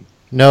decision.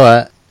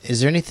 Noah,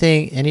 is there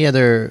any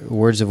other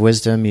words of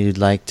wisdom you'd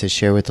like to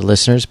share with the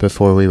listeners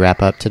before we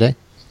wrap up today?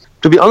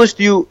 To be honest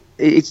with you,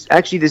 it's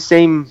actually the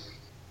same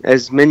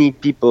as many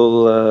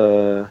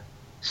people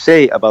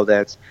say about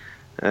that.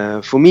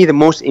 For me, the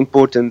most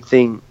important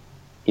thing,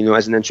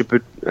 as an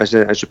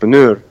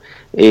entrepreneur,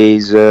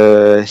 is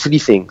 3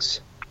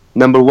 things.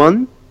 Number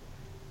 1,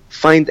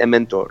 find a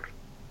mentor.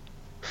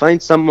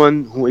 Find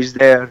someone who is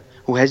there,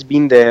 who has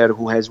been there,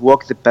 who has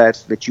walked the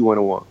path that you want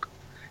to walk.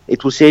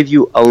 It will save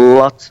you a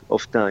lot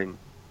of time.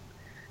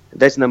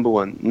 That's number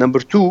 1. Number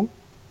 2,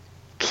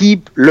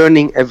 keep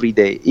learning every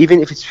day.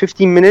 Even if it's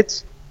 15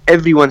 minutes,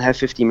 everyone has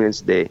 15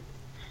 minutes a day.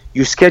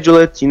 You schedule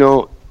it,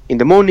 in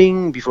the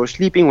morning, before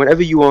sleeping,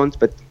 whenever you want,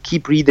 but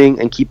keep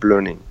reading and keep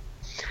learning.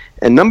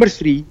 And number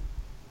 3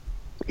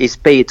 is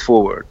pay it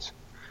forward.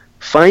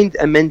 Find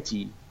a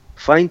mentee.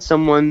 Find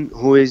someone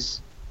who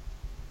is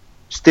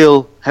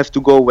still have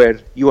to go where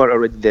you are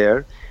already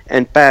there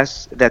and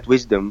pass that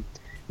wisdom.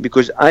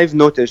 Because I've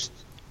noticed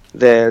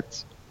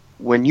that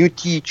when you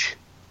teach,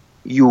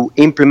 you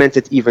implement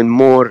it even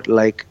more,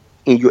 like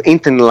you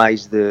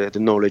internalize the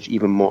knowledge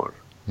even more.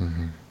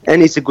 Mm-hmm.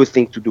 And it's a good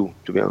thing to do,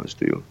 to be honest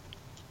with you.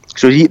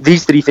 So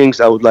these 3 things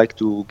I would like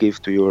to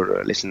give to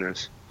your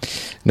listeners.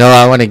 No,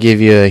 I want to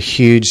give you a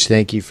huge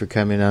thank you for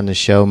coming on the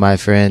show, my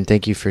friend.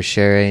 Thank you for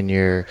sharing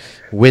your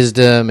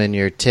wisdom and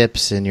your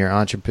tips and your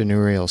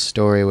entrepreneurial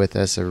story with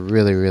us. I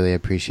really, really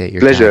appreciate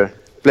your Pleasure. time.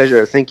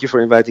 Pleasure. Thank you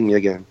for inviting me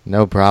again.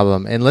 No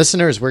problem. And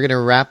listeners, we're going to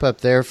wrap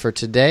up there for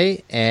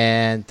today.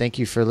 And thank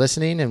you for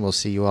listening. And we'll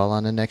see you all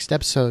on the next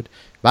episode.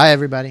 Bye,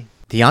 everybody.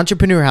 The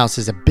Entrepreneur House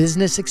is a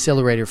business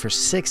accelerator for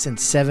 6- and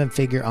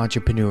 7-figure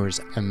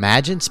entrepreneurs.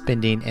 Imagine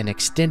spending an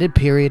extended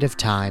period of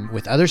time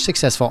with other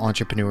successful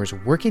entrepreneurs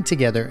working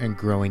together and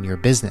growing your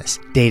business.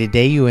 Day to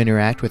day, you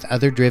interact with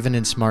other driven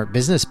and smart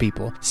business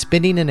people.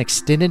 Spending an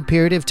extended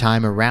period of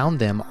time around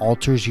them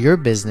alters your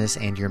business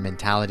and your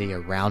mentality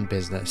around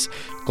business.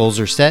 Goals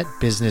are set,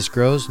 business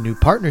grows, new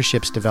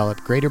partnerships develop,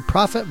 greater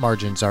profit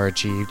margins are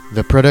achieved,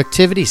 the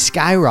productivity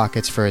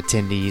skyrockets for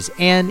attendees,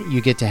 and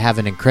you get to have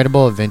an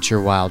incredible adventure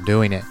while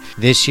doing it.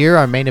 This year,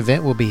 our main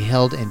event will be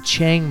held in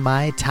Chiang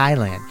Mai,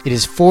 Thailand. It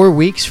is 4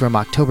 weeks from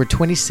October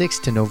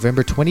 26th to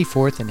November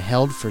 24th and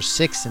held for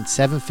 6- and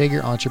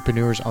 7-figure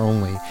entrepreneurs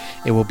only.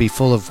 It will be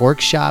full of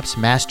workshops,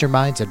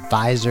 masterminds,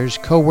 advisors,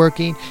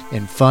 co-working,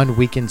 and fun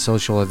weekend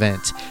social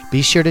events.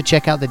 Be sure to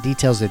check out the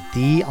details at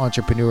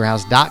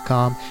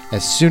theentrepreneurhouse.com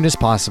as soon as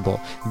possible.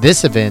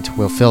 This event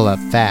will fill up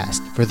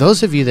fast. For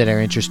those of you that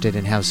are interested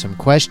and have some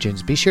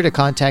questions, be sure to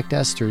contact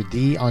us through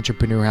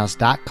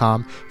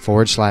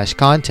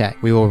theentrepreneurhouse.com/contact.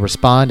 We will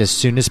respond as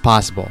soon as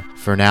possible.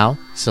 For now,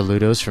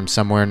 saludos from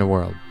somewhere in the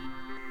world.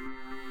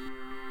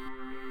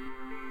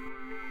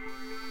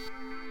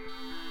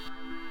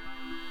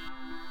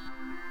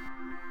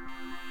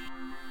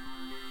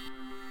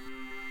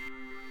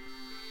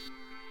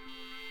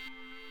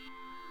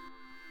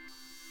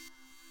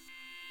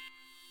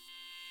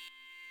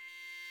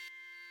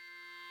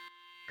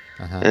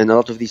 And a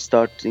lot of these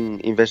starting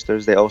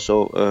investors, they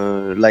also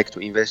like to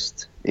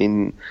invest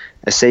in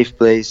a safe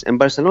place. And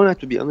Barcelona,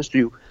 to be honest with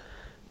you,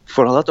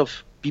 for a lot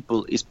of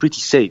people, is pretty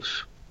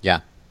safe.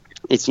 Yeah.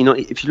 It's,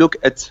 if you look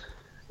at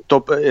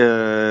top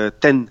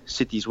 10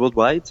 cities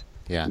worldwide,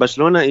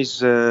 Barcelona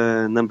is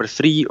number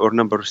 3 or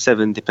number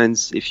 7,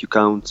 depends if you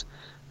count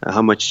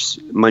how much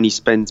money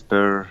spent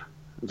per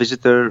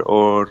visitor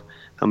or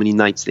how many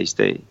nights they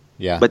stay.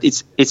 Yeah. But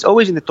it's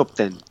always in the top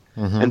 10.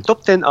 Mm-hmm. And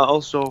top 10 are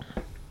also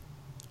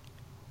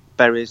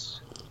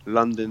Paris,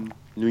 London,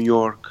 New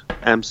York,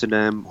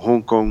 Amsterdam,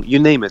 Hong Kong, you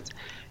name it.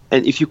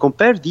 And if you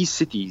compare these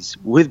cities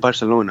with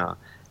Barcelona,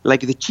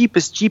 like the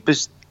cheapest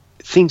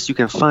things you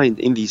can find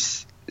in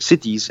these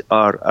cities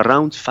are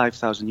around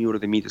 5,000 euro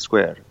the meter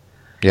square.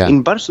 Yeah.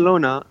 In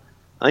Barcelona,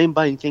 I am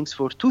buying things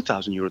for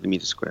 2,000 euro the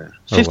meter square,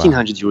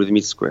 1,500 euro the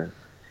meter square.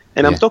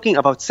 And I'm talking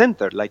about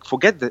center, like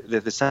forget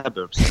the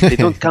suburbs. They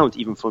don't count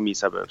even for me,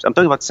 suburbs. I'm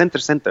talking about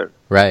center.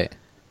 Right.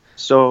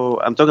 So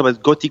I'm talking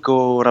about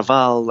Gótico,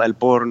 Raval, El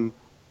Born,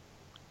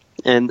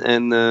 and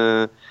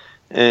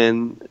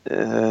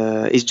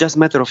it's just a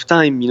matter of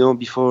time,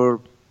 before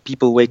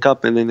people wake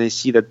up and then they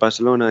see that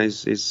Barcelona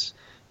is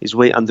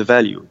way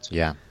undervalued.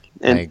 Yeah.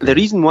 And the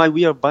reason why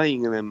we are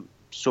buying them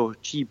so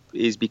cheap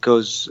is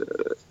because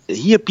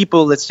here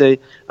people, let's say,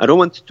 I don't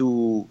want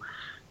to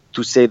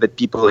say that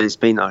people in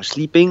Spain are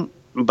sleeping,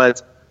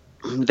 but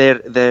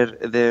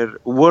their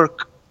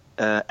work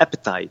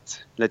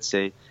appetite, let's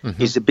say,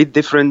 is a bit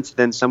different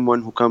than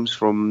someone who comes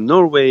from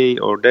Norway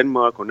or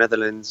Denmark or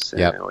Netherlands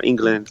or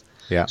England.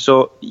 Yeah.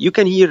 So you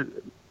can here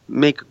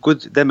make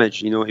good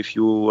damage, if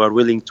you are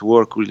willing to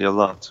work really a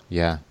lot.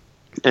 Yeah.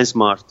 And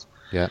smart.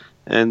 Yeah.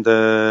 And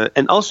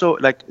also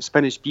like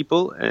Spanish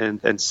people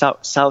and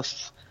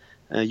South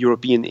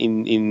European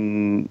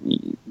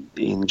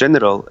in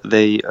general,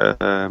 they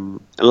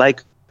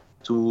like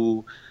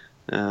to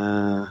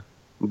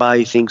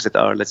buy things that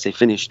are, let's say,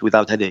 finished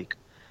without headache.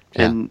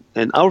 Yeah.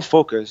 And our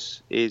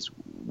focus is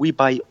we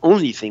buy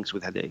only things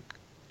with headache.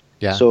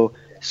 Yeah. So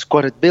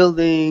squatted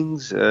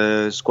buildings,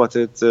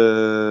 squatted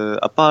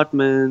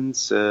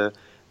apartments,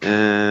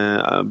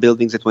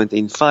 buildings that went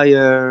in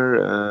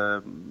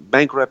fire,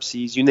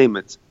 bankruptcies, you name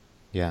it.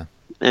 Yeah.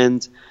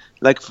 And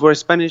like for a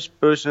Spanish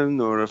person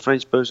or a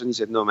French person, he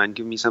said, no, man,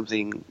 give me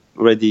something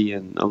ready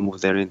and I'll move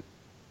therein.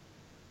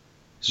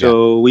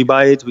 So we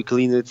buy it, we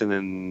clean it, and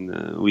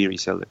then we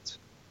resell it.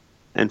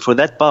 And for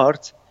that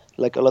part,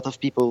 like a lot of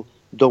people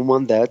don't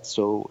want that,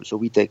 so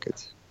we take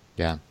it.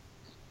 Yeah.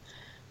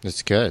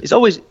 That's good. It's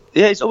always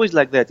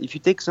like that. If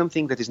you take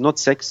something that is not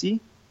sexy,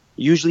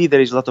 usually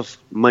there is a lot of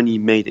money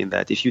made in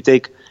that. If you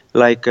take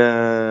like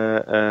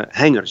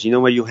hangers,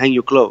 where you hang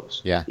your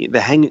clothes. Yeah.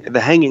 The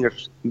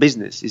hangers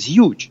business is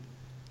huge.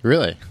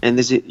 Really? And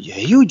there's a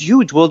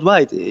huge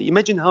worldwide.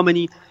 Imagine how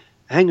many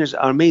hangers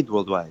are made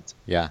worldwide.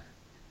 Yeah.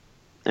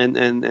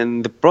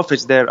 And the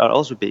profits there are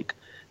also big.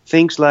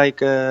 Things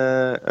like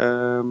I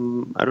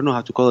don't know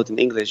how to call it in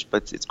English,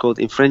 but it's called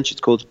in French.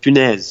 It's called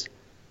punaise.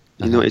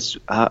 It's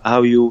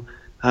how you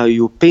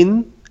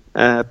pin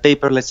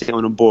paper, let's say,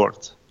 on a board.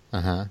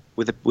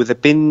 With a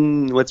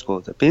pin. What's it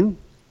called? A pin?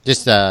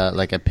 Just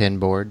like a pin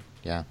board.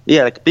 Yeah.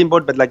 Yeah, like a pin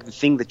board, but like the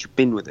thing that you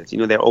pin with it.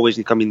 They always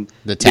come in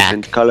the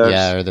different tag. colors.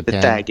 Yeah, or the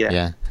pin. Tag.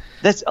 Yeah.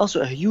 That's also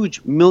a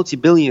huge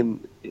multi-billion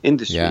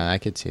industry. Yeah, I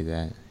could see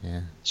that.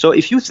 Yeah. So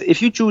if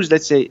you choose,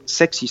 let's say,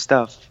 sexy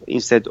stuff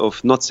instead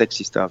of not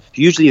sexy stuff,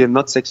 usually the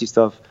not sexy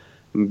stuff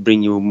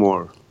bring you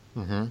more.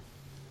 Mm-hmm.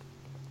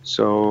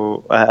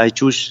 So I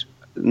choose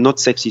not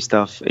sexy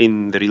stuff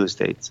in the real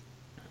estate.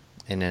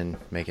 And then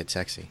make it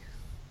sexy.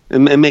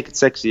 And make it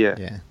sexy,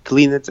 Yeah.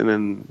 Clean it and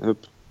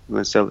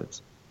then sell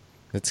it.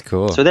 That's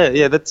cool. So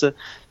that's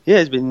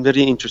it's been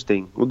very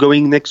interesting. We're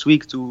going next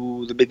week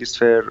to the biggest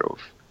fair of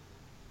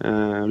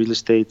real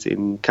estate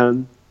in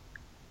Cannes.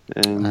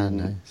 And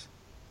nice.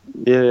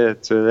 yeah,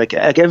 it's like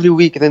every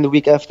week, and then the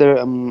week after,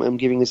 I'm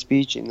giving a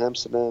speech in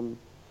Amsterdam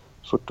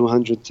for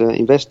 200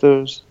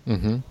 investors.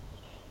 Mm-hmm.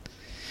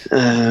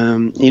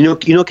 You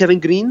know Kevin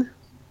Green?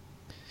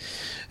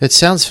 It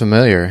sounds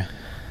familiar.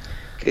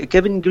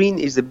 Kevin Green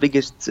is the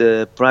biggest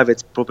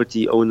private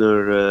property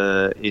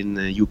owner in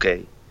the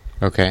UK.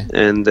 Okay.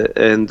 And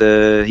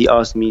he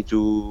asked me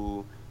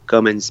to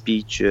come and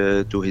speak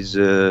to his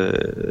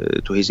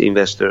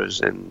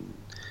investors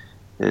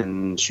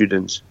and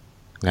students.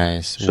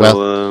 Nice.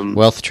 So,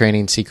 wealth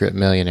training secret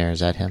millionaire, is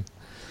that him?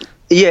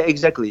 Yeah,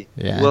 exactly.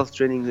 Yeah. Wealth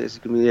training.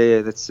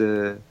 Yeah, that's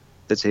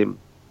him.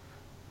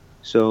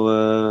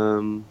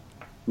 So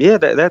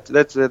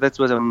that's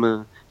what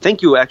I'm.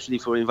 Thank you actually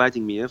for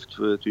inviting me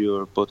to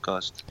your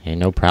podcast. Hey,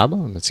 no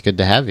problem. It's good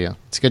to have you.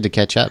 It's good to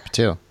catch up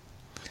too.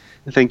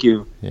 Thank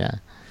you. Yeah.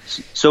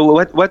 So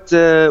what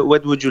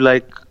would you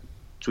like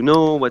to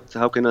know?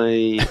 How can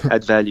I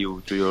add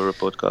value to your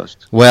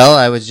podcast? Well,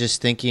 I was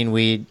just thinking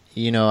when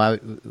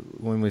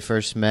we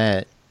first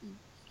met,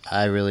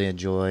 I really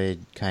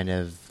enjoyed kind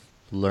of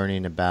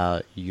learning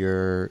about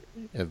your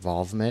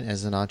involvement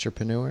as an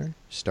entrepreneur,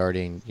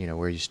 starting,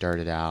 where you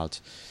started out,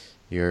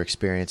 your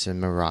experience in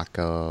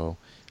Morocco,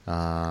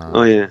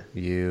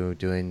 you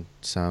doing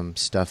some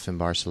stuff in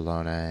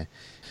Barcelona.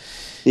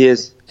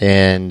 Yes.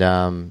 And,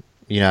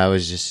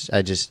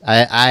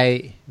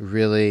 I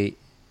really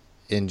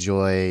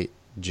enjoy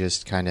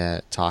just kind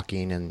of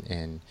talking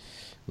and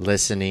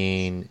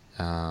listening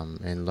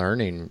and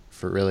learning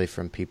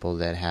from people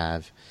that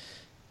have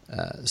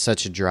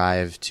such a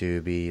drive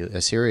to be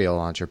a serial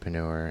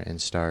entrepreneur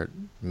and start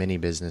many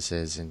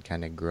businesses and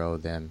kind of grow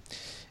them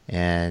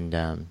and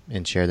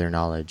share their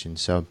knowledge. And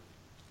so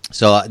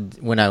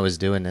when I was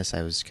doing this,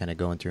 I was kind of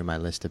going through my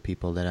list of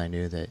people that I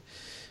knew that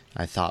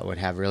I thought would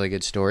have really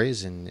good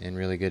stories and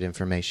really good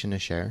information to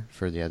share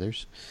for the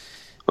others.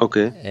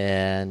 Okay.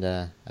 And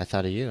I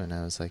thought of you, and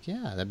I was like,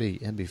 yeah,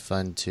 that'd be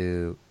fun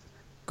to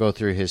go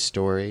through his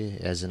story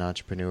as an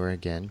entrepreneur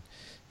again,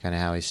 kind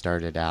of how he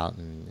started out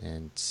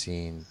and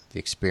seeing the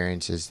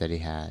experiences that he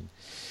had.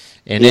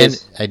 And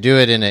yes. then I do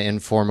it in an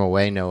informal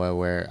way, Noah,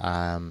 where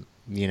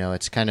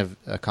it's kind of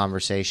a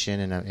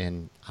conversation,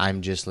 and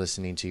I'm just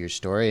listening to your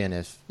story, and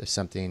if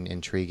something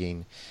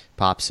intriguing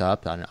pops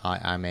up,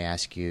 I may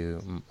ask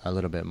you a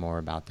little bit more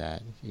about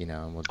that,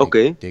 and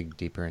we'll dig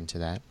deeper into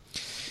that.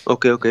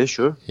 Okay,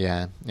 sure.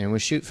 Yeah, and we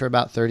shoot for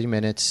about 30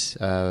 minutes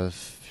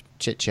of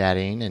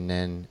chit-chatting, and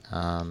then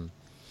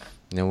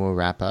we'll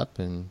wrap up,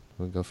 and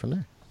we'll go from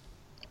there.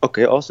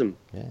 Okay, awesome.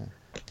 Yeah.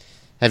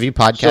 Have you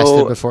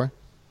podcasted before?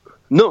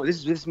 No,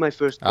 this is my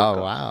first podcast.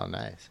 Oh, wow,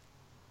 nice.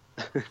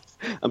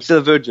 I'm still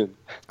a virgin.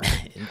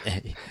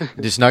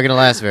 It's not going to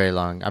last very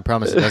long. I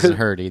promise it doesn't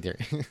hurt either.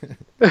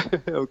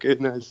 Okay,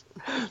 nice.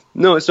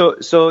 No, so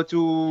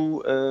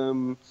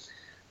to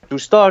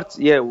start,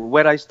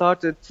 where I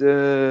started,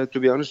 to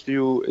be honest with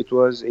you, it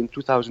was in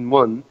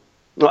 2001.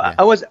 No, Yeah.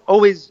 I was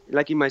always,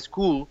 like in my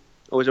school,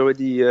 I was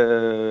already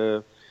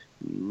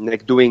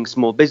like doing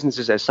small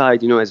businesses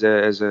aside, as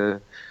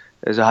a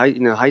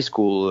high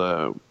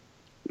school,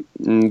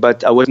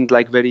 but I wasn't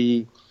like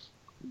very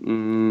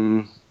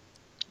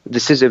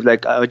decisive.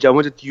 Like I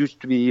wanted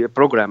to be a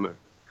programmer.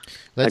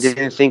 I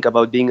didn't think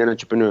about being an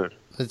entrepreneur.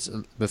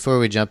 Before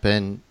we jump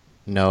in,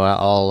 Noah,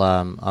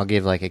 I'll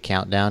give like a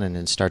countdown and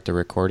then start the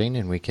recording,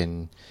 and we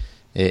can,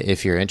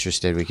 if you're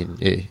interested,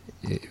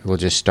 we'll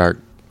just start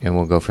and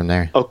we'll go from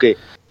there. Okay.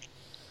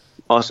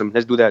 Awesome.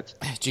 Let's do that.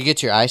 Did you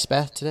get your ice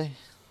bath today?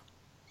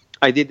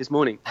 I did this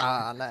morning.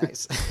 Ah,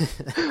 nice.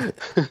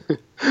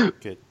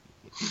 Good.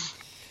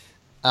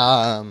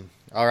 All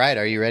right.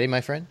 Are you ready,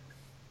 my friend?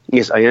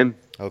 Yes, I am.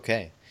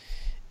 Okay.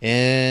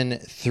 In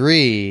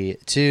 3,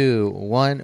 2, 1.